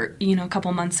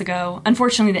couple months ago,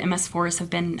 unfortunately, the MS4s have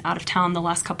been out of town the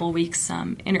last couple of weeks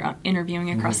interviewing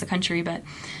across the country. But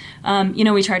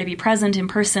we try to be present in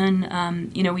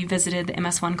person. We visited the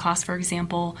MS1 class, for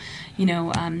example.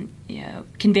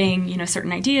 Conveying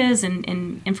certain ideas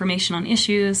and information on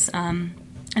issues.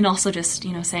 And also just,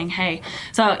 saying, hey.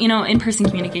 So, in-person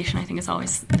communication, I think, is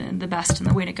always the best and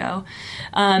the way to go.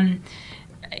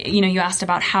 You asked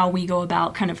about how we go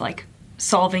about kind of like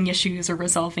solving issues or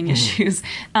resolving issues.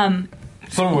 Some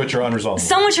of which are unresolvable.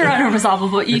 Some which are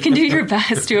unresolvable. You can do your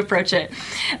best to approach it.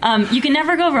 You can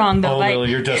never go wrong, though.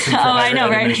 Lily, you're destined for higher I know,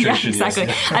 right? Yeah, exactly.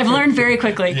 Yes. I've learned very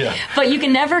quickly. Yeah. But you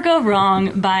can never go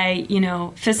wrong by,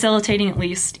 facilitating at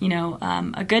least,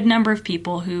 a good number of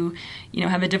people who,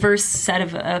 have a diverse set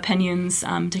of opinions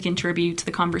to contribute to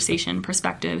the conversation,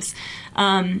 perspectives,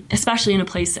 especially in a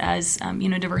place as,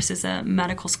 diverse as a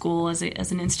medical school, as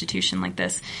an institution like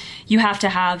this. You have to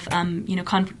have,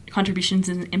 contributions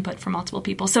and input from multiple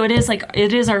people. So it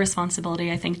is our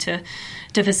responsibility, I think, to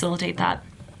facilitate that.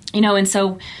 And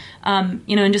so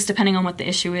And just depending on what the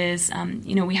issue is,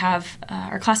 we have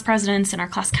our class presidents and our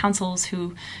class councils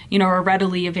who, are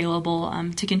readily available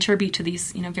to contribute to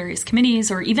these, various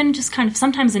committees, or even just kind of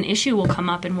sometimes an issue will come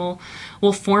up and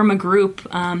we'll form a group,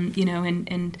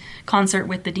 in concert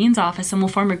with the dean's office, and we'll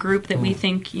form a group that we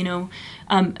think,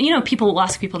 people will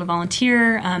ask people to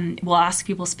volunteer. We'll ask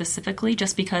people specifically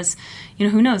just because,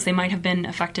 who knows, they might have been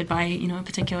affected by, a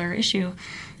particular issue.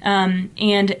 And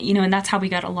that's how we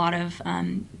got a lot of,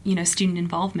 student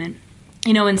involvement,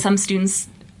 and some students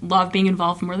love being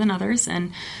involved more than others.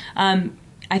 And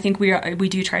I think we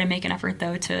do try to make an effort,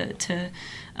 though, to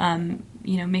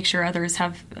make sure others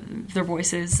have their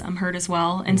voices heard as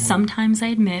well. And sometimes I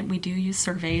admit we do use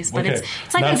surveys, but it's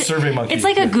like not SurveyMonkey. It's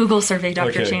like a Google survey,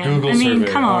 Dr. Chan. Google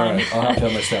survey. Come on. All right. I'll have to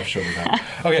have my staff show me that.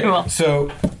 Okay, Cool.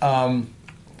 So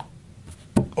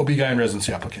OB-GYN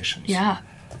residency applications. Yeah.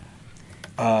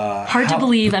 Hard to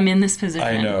believe I'm in this position.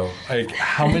 I know.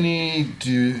 How many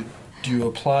do you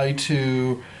apply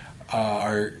to?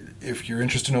 If you're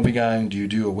interested in OB-GYN, do you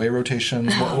do away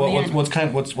rotations?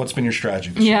 What's been your strategy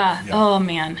this year? Yeah. Oh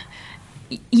man.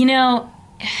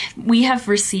 We have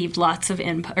received lots of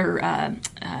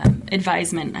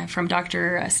advisement from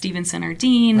Dr. Stevenson, our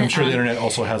dean. I'm sure the internet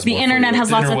also has the internet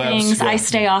has lots of things. Yeah. I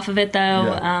stay off of it, though.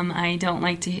 Yeah. I don't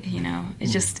like to.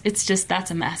 It's just that's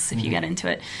a mess if you get into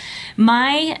it.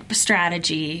 My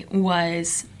strategy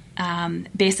was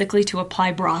basically to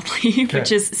apply broadly, which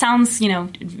sounds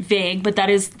vague, but that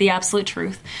is the absolute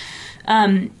truth.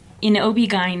 In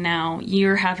OB-GYN now,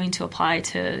 you're having to apply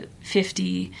to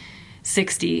 50,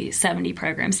 60, 70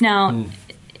 programs. Now,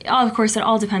 of course, it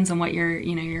all depends on what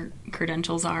your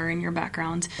credentials are and your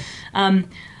background.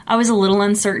 I was a little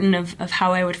uncertain of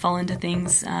how I would fall into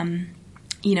things, in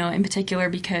particular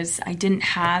because I didn't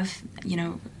have,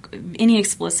 any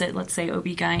explicit, let's say,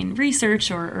 OB-GYN research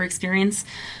or experience.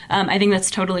 I think that's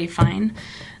totally fine.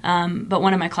 But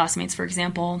one of my classmates, for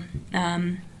example,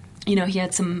 he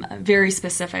had some very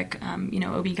specific,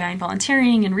 OB-GYN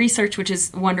volunteering and research, which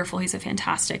is wonderful. He's a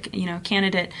fantastic,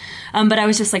 candidate. But I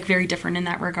was just very different in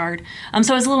that regard.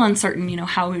 So I was a little uncertain,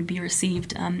 how it would be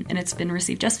received. And it's been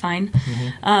received just fine.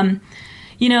 And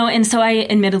so I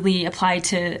admittedly applied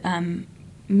to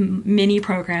many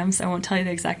programs. I won't tell you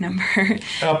the exact number.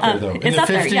 Up there, though. It's up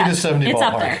 50 there, yeah. to 70 it's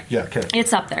ballpark. Up there. Yeah, okay.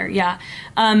 It's up there, yeah.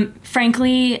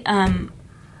 Frankly,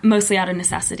 mostly out of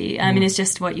necessity. I mean, it's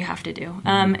just what you have to do.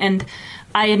 And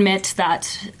I admit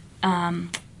that,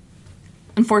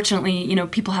 unfortunately,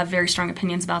 people have very strong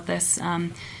opinions about this.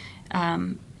 And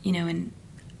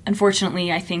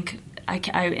unfortunately, I think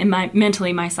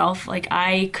mentally myself,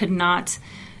 I could not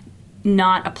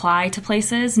apply to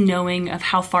places knowing of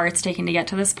how far it's taken to get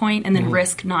to this point, and then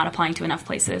risk not applying to enough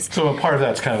places. So a part of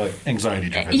that's kind of anxiety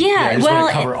driven. Yeah, you just want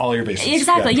to cover all your bases.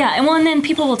 Exactly, yeah. And then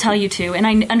people will tell you too, and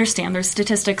I understand there's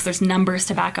statistics, there's numbers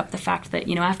to back up the fact that,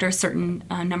 after a certain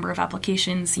number of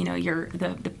applications,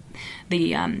 the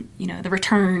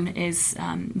return is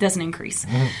doesn't increase.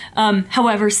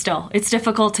 However, still, it's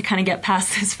difficult to kind of get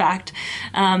past this fact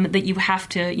that you have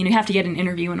to get an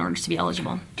interview in order to be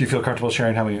eligible. Do you feel comfortable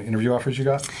sharing how many interview offers you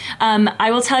got?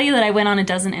 I will tell you that I went on a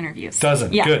dozen interviews.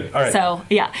 Yeah. Good. All right. So,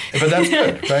 yeah. But that's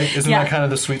good, right? Isn't that kind of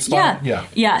the sweet spot?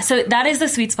 Yeah. So that is the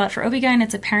sweet spot for OB-GYN.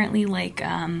 It's apparently like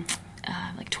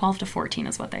 12 to 14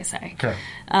 is what they say. Okay.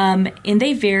 And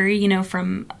they vary,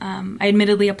 from, I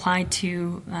admittedly applied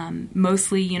to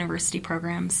mostly university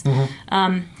programs.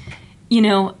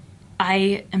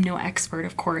 I am no expert,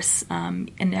 of course,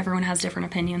 and everyone has different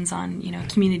opinions on,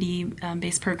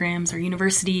 community-based programs or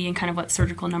university and kind of what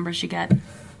surgical numbers you get.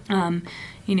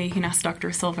 You can ask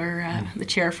Dr. Silver, the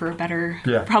chair, for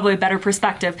probably a better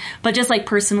perspective. But just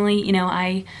personally,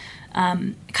 I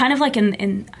kind of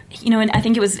and I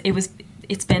think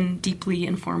it's been deeply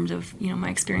informed of, my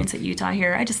experience at Utah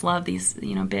here. I just love these,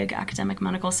 big academic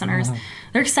medical centers.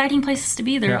 They're exciting places to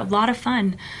be. They're a lot of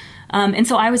fun. And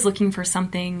so I was looking for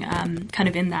something kind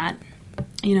of in that,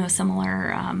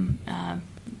 similar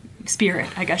spirit,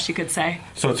 I guess you could say.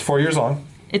 So it's 4 years long.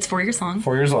 It's 4 years long.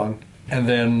 4 years long. And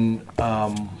then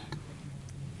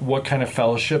what kind of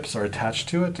fellowships are attached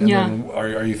to it? And then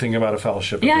are you thinking about a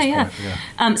fellowship at this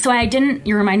point? So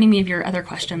you're reminding me of your other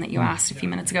question that you asked a few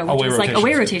minutes ago, which is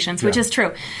away rotations, which is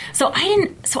true. So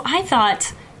I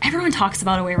thought everyone talks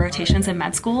about away rotations in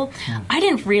med school. I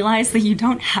didn't realize that you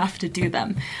don't have to do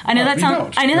them. I know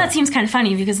that seems kind of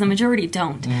funny because the majority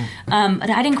don't. But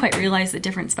I didn't quite realize that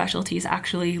different specialties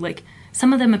actually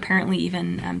some of them apparently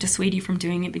even dissuade you from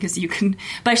doing it because you can,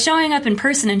 by showing up in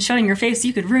person and showing your face,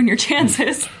 you could ruin your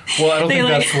chances. Well, I don't think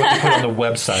that's what they put on the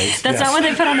website. That's not what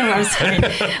they put on the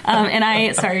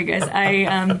website. Sorry guys,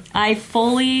 I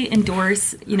fully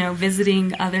endorse,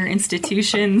 visiting other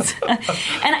institutions. and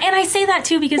I say that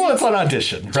too because it's an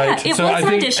audition, right? Yeah, I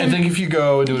think if you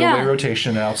go and do an away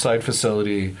rotation outside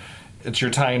facility, it's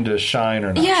your time to shine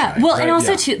or not shine. Well, right? and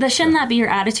also, too, shouldn't that be your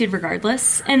attitude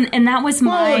regardless? And that was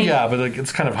my... Well, yeah, but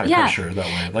it's kind of high pressure that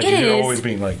way. Like, you're always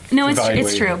being, No,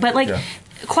 it's true. But,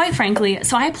 quite frankly,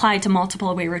 so I applied to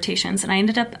multiple away rotations, and I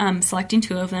ended up selecting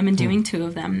 2 of them and doing 2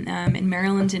 of them in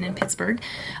Maryland and in Pittsburgh.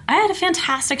 I had a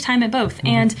fantastic time at both.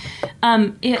 And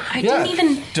didn't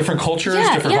even... Different cultures,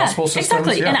 different hospital systems.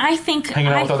 Exactly. And I think...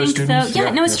 Hanging out with other students.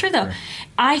 It's true, though.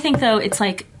 I think, though, it's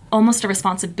almost a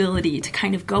responsibility to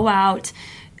kind of go out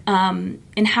and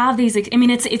have these.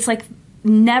 It's like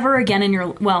never again in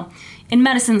your in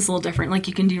medicine it's a little different.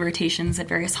 You can do rotations at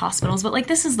various hospitals, but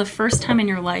this is the first time in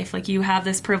your life you have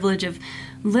this privilege of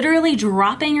literally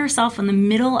dropping yourself in the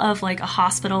middle of a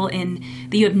hospital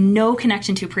that you have no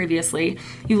connection to previously.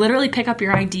 You literally pick up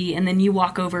your ID and then you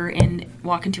walk over and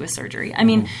walk into a surgery.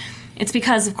 It's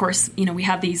because, of course,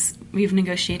 we've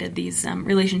negotiated these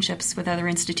relationships with other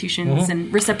institutions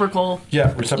and reciprocal.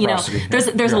 Yeah, reciprocity.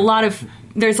 There's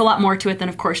a lot more to it than,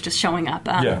 of course, just showing up.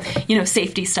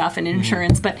 Safety stuff and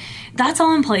insurance, but that's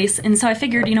all in place. And so I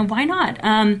figured, why not?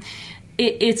 I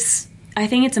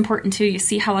think it's important too. You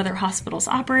see how other hospitals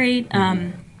operate.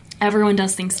 Everyone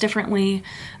does things differently.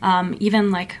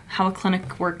 Even how a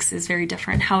clinic works is very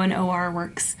different. How an OR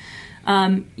works.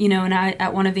 And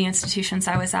at one of the institutions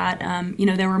I was at,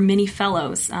 there were many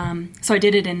fellows. So I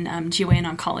did it in GYN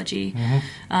and oncology.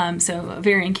 So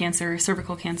ovarian cancer,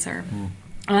 cervical cancer,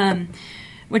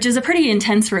 which is a pretty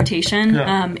intense rotation.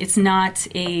 Yeah. It's not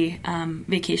a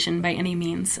vacation by any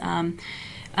means. But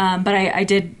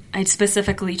I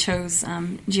specifically chose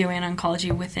GYN and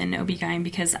oncology within OB-GYN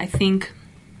because I think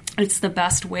it's the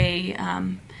best way,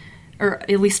 or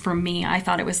at least for me, I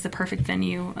thought it was the perfect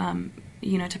venue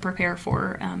to prepare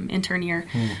for intern year.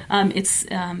 It's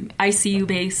ICU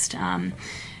based.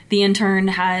 The intern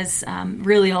has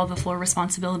really all the floor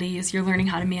responsibilities. You're learning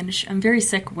how to manage very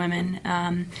sick women.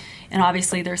 And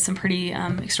obviously there's some pretty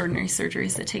extraordinary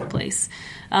surgeries that take place.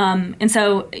 And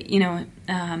so,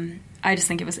 I just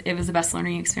think it was the best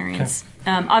learning experience.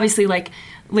 Okay. Obviously,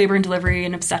 labor and delivery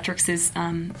and obstetrics is,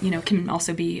 can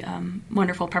also be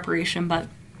wonderful preparation, but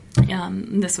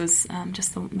this was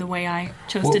just the way I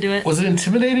chose to do it. Was it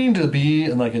intimidating to be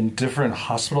in a different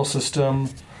hospital system,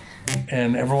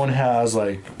 and everyone has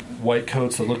white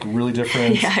coats that look really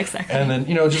different? Yeah, exactly. And then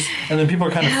and then people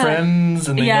are kind of friends,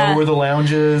 and they know where the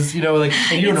lounge is, and you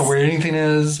don't know where anything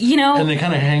is, and they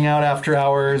kind of hang out after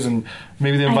hours, and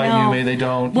maybe they invite you, maybe they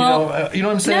don't. Well, you know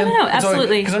what I'm saying? No,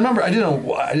 absolutely. Because I remember I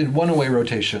did one away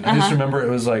rotation. I just remember it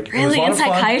was really it was a lot in of fun.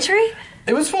 Psychiatry.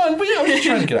 It was fun, but I was just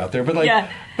trying to get out there. But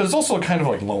but it's also kind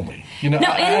of lonely. No,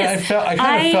 it is. I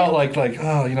kind of felt like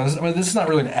this is not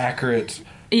really an accurate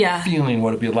feeling what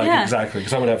it'd be like exactly,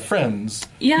 because I would have friends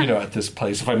at this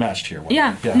place if I matched here.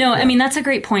 I mean that's a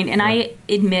great point, and I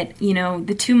admit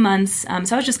the 2 months.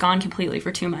 So I was just gone completely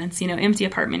for 2 months. Empty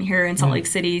apartment here in Salt Lake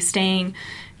City, staying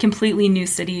completely new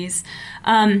cities.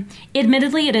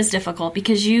 Admittedly, it is difficult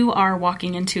because you are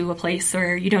walking into a place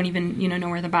where you don't even know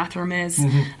where the bathroom is.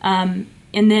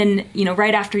 And then,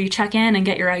 right after you check in and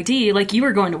get your ID, you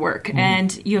are going to work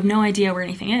and you have no idea where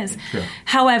anything is. Sure.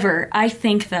 However, I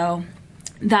think, though,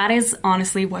 that is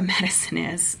honestly what medicine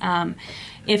is.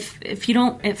 If you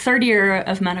don't, at third year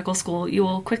of medical school, you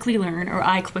will quickly learn, or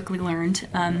I quickly learned,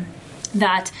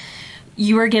 that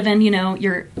you are given,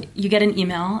 you get an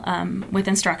email with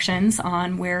instructions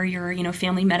on where your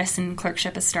family medicine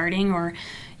clerkship is starting, or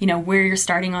where you're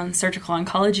starting on surgical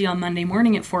oncology on Monday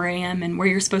morning at 4 a.m. and where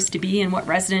you're supposed to be and what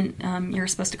resident you're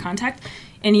supposed to contact,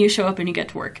 and you show up and you get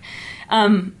to work.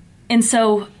 And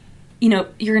so,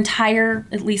 your entire,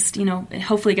 at least,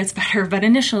 hopefully it gets better, but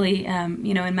initially,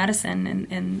 in medicine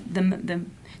and the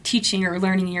teaching or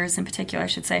learning years in particular, I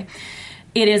should say,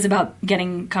 it is about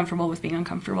getting comfortable with being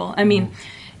uncomfortable. I mean,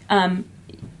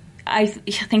 I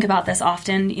think about this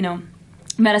often,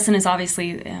 medicine is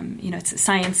obviously, it's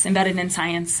science, embedded in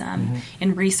science,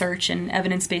 in research and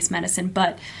evidence-based medicine. But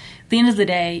at the end of the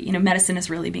day, medicine is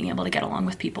really being able to get along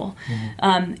with people.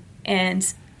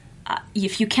 And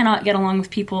if you cannot get along with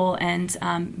people and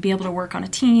be able to work on a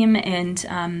team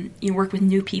and you work with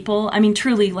new people, I mean,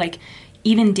 truly,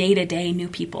 even day-to-day new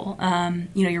people,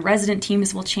 your resident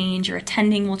teams will change, your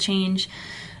attending will change.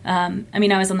 I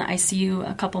was on the ICU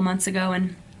a couple months ago,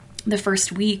 and the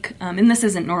first week, and this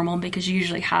isn't normal because you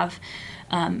usually have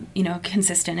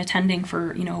consistent attending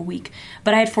for, a week.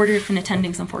 But I had 4 different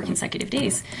attendings on 4 consecutive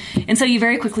days. And so you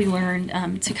very quickly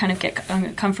learn to kind of get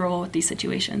comfortable with these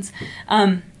situations.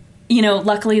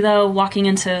 Luckily, though, walking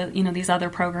into, these other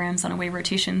programs on away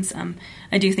rotations,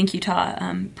 I do think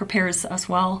Utah prepares us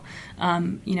well.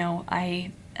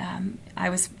 I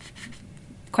was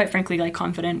quite frankly, like,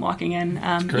 confident walking in.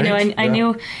 I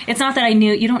knew, it's not that I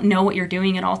knew, you don't know what you're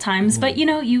doing at all times, but, I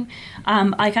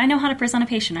know how to present a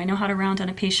patient. I know how to round on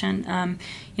a patient, and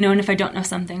if I don't know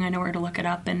something, I know where to look it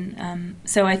up. And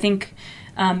so I think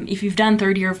if you've done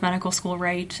third year of medical school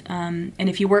right, and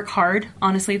if you work hard,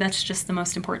 honestly, that's just the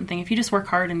most important thing. If you just work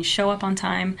hard and you show up on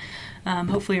time,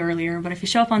 hopefully earlier, but if you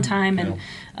show up on time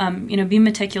and, be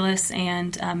meticulous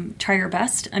and try your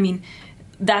best,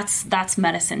 that's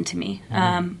medicine to me.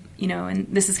 And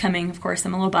this is coming, of course,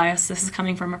 I'm a little biased. This is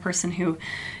coming from a person who,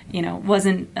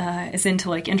 wasn't as into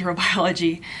like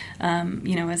enterobiology,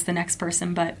 as the next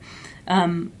person. But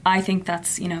I think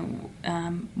that's,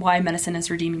 why medicine is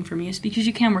redeeming for me, is because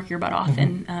you can work your butt off.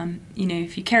 And,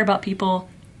 if you care about people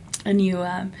and you,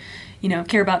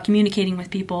 care about communicating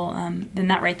with people, then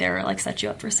that right there, like, sets you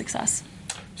up for success.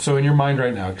 So in your mind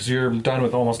right now, because you're done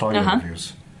with almost all your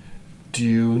interviews, do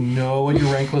you know what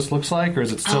your rank list looks like, or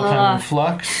is it still kind of in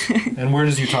flux? And where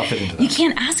does Utah fit into that? You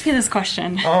can't ask me this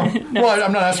question. No. Well,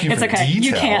 I'm not asking you for details.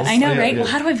 You can't. I know, right? Yeah. Well,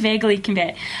 how do I vaguely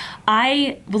convey it?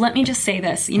 Let me just say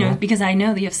this, because I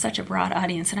know that you have such a broad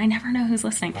audience, and I never know who's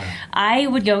listening. I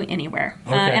would go anywhere.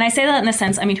 Okay. And I say that in the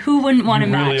sense, who wouldn't want to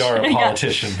match? You really are a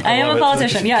politician. I am a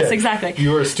politician. Yes, exactly.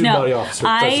 You are a student body officer.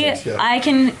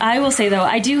 I will say, though,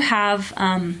 I do have...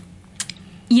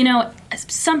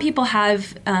 some people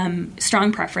have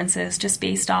strong preferences just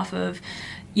based off of,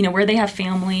 where they have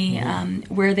family,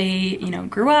 where they,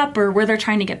 grew up, or where they're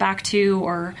trying to get back to,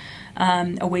 or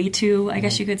away to, I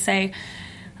guess you could say.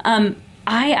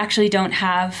 I actually don't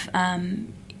have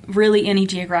really any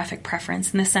geographic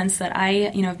preference, in the sense that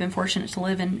I, have been fortunate to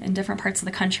live in different parts of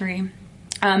the country.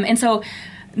 And so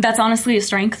that's honestly a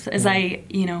strength, as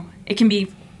it can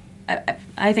be.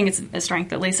 I think it's a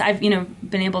strength, at least. I've,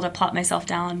 been able to plot myself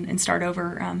down and start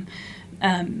over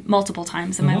multiple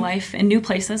times in my life, in new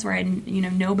places where I had,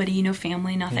 nobody, no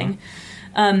family, nothing.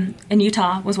 And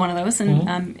Utah was one of those,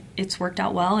 and it's worked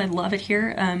out well. I love it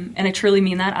here, and I truly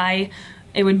mean that.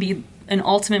 It would be an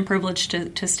ultimate privilege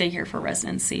to stay here for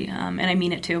residency, and I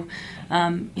mean it too.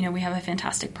 We have a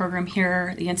fantastic program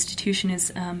here. The institution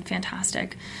is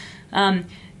fantastic.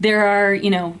 There are,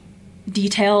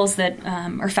 details that,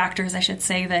 or factors, I should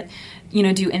say, that,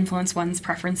 do influence one's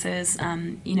preferences.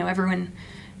 Everyone,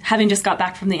 having just got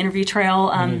back from the interview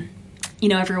trail,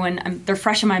 everyone, they're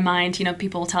fresh in my mind.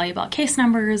 People will tell you about case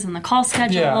numbers and the call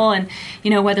schedule, and,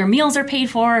 whether meals are paid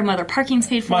for and whether parking's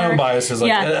paid for. My own bias is,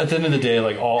 at the end of the day,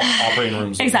 all operating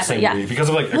rooms are the same because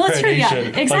of,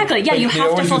 accreditation. Exactly, you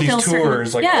have to fulfill these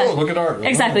tours, look at our...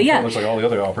 Exactly, It looks like all the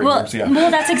other operating rooms,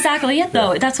 Well, that's exactly it,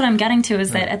 though. That's what I'm getting to,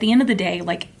 is that at the end of the day,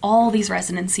 all these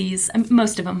residencies,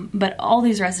 most of them, but all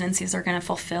these residencies are going to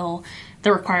fulfill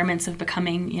the requirements of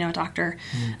becoming, a doctor,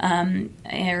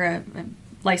 or a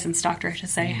licensed doctor, I should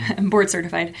say, board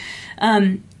certified.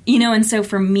 And so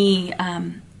for me,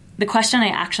 the question I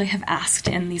actually have asked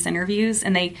in these interviews,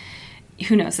 and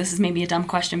who knows, this is maybe a dumb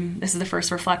question. This is the first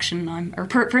reflection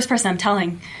first person I'm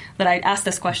telling that I asked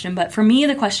this question. But for me,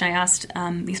 the question I asked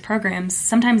these programs,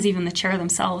 sometimes even the chair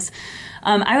themselves,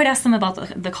 I would ask them about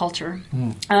the culture.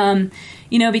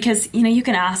 Because, you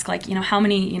can ask, how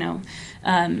many,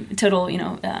 total,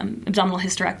 abdominal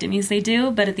hysterectomies they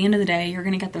do. But at the end of the day, you're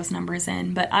going to get those numbers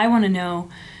in. But I want to know,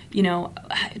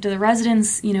 do the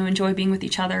residents, enjoy being with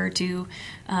each other? Do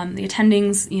the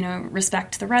attendings,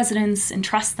 respect the residents and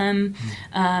trust them,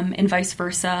 and vice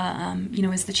versa?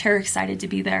 Is the chair excited to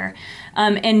be there?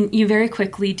 And you very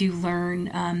quickly do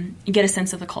learn, you get a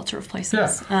sense of the culture of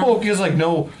places. Yeah. Because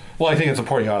I think it's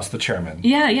important you ask the chairman.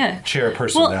 Yeah.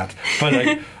 Chairperson that.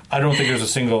 But I don't think there's a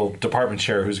single department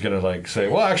chair who's going to say,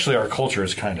 well, actually, our culture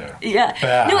is kind of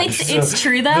bad. No, it's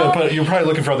true though. But you're probably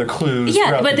looking for other clues.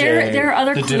 Yeah, but there are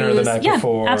other the clues. The dinner the night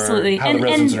before. Absolutely. How the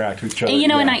residents interact with each other.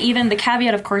 And even the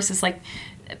caveat, of course, is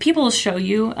people will show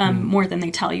you more than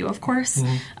they tell you. Of course,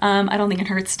 I don't think it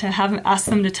hurts to ask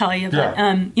them to tell you. But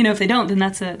if they don't, then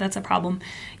that's a problem.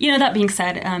 That being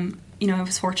said, I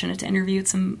was fortunate to interview at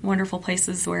some wonderful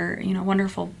places where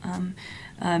wonderful.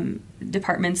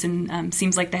 Departments, and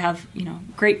seems like they have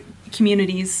great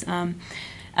communities.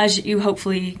 As you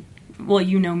hopefully,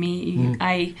 me.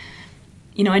 I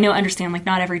understand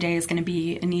not every day is going to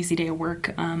be an easy day of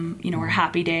work, or a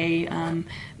happy day.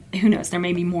 Who knows? There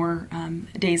may be more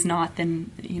days not than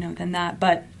that.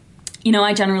 But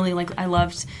I generally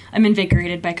I'm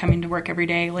invigorated by coming to work every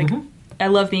day. I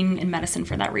love being in medicine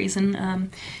for that reason.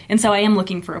 And so I am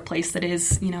looking for a place that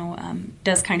is,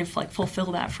 does kind of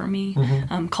fulfill that for me,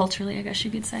 culturally, I guess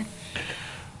you could say.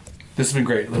 This has been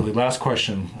great, Lily. Last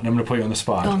question, and I'm going to put you on the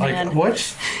spot. Oh, man.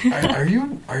 What's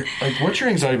your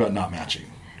anxiety about not matching?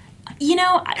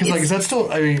 Because is that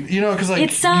still? I mean, because I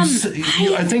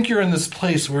think you're in this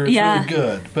place where it's really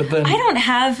good, but then I don't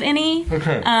have any.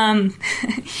 Okay.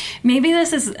 Maybe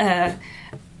this is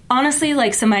honestly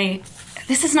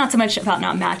this is not so much about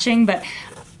not matching, but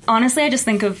honestly, I just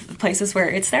think of places where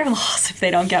it's their loss if they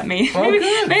don't get me. Oh, maybe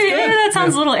that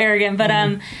sounds a little arrogant, but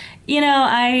I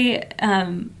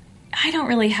don't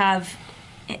really have.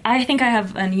 I think I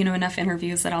have enough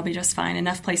interviews that I'll be just fine.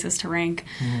 Enough places to rank.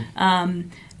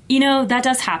 That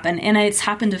does happen, and it's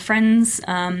happened to friends.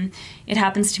 It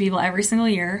happens to people every single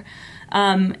year,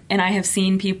 and I have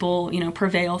seen people,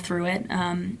 prevail through it.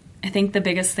 I think the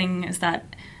biggest thing is that,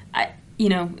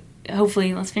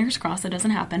 hopefully, let's fingers crossed, it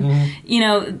doesn't happen.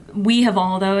 We have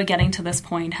all, though, getting to this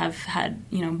point, have had,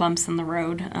 bumps in the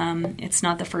road. It's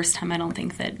not the first time, I don't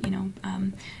think, that,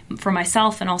 for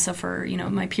myself and also for,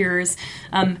 my peers,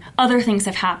 other things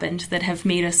have happened that have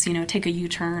made us, take a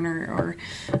U-turn or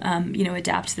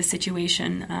adapt to the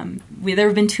situation. There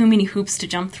have been too many hoops to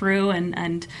jump through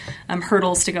and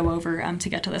hurdles to go over to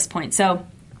get to this point. So,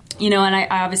 and I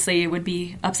obviously it would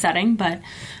be upsetting, but,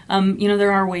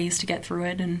 there are ways to get through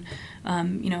it. And,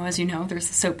 as there's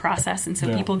a SOAP process. And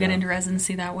so people get into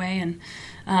residency that way. And,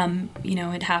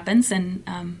 it happens. And,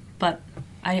 but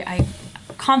I'm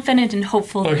confident and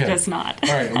hopeful that it does not.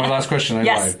 All right. My last question.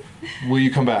 Yes. Will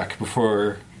you come back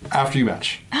after you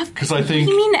match? Because I think...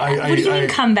 What do you mean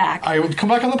come back? I would come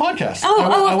back on the podcast.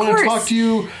 I want to talk to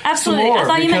you Absolutely. some more. I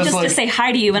thought you meant just to say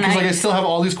hi to you. Because I still have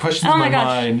all these questions in my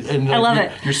mind. And I love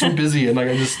it. You're so busy. And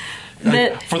I just...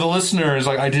 for the listeners,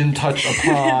 I didn't touch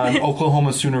upon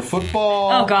Oklahoma Sooner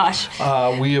football. Oh, gosh.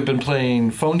 We have been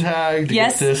playing phone tag to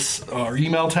get this, or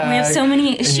email tag. We have so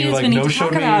many issues we need to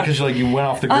talk about. Because you went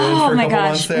off the grid for a couple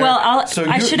months there. Well,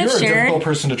 I should have shared. You're a difficult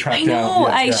person to track down. I know.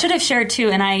 I should have shared,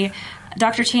 too. And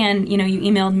Dr. Chan, you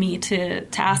emailed me to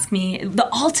ask me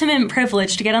the ultimate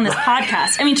privilege to get on this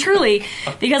podcast. I mean, truly,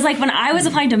 because when I was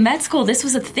applying to med school, this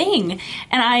was a thing.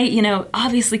 And I,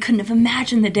 obviously couldn't have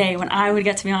imagined the day when I would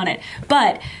get to be on it.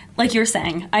 But like you're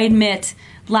saying, I admit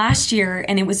last year,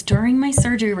 and it was during my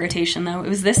surgery rotation, though, it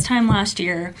was this time last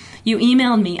year, you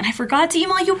emailed me and I forgot to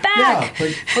email you back. Yeah,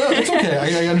 it's okay.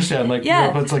 I understand. But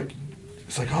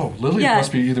it's oh, Lily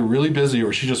must be either really busy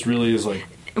or she just really is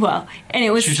Well, and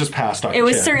it was... She's just passed Dr. It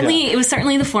was Chan.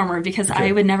 certainly the former, because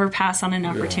I would never pass on an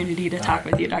opportunity to talk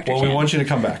with you, Dr. Chan. Well, we want you to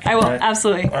come back. I will,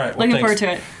 absolutely. All right. Looking forward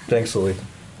to it. Thanks, Lily.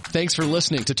 Thanks for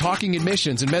listening to Talking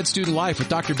Admissions and Med Student Life with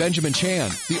Dr. Benjamin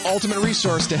Chan, the ultimate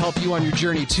resource to help you on your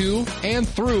journey to and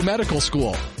through medical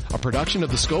school. A production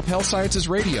of the Scope Health Sciences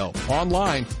Radio,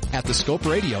 online at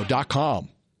thescoperadio.com.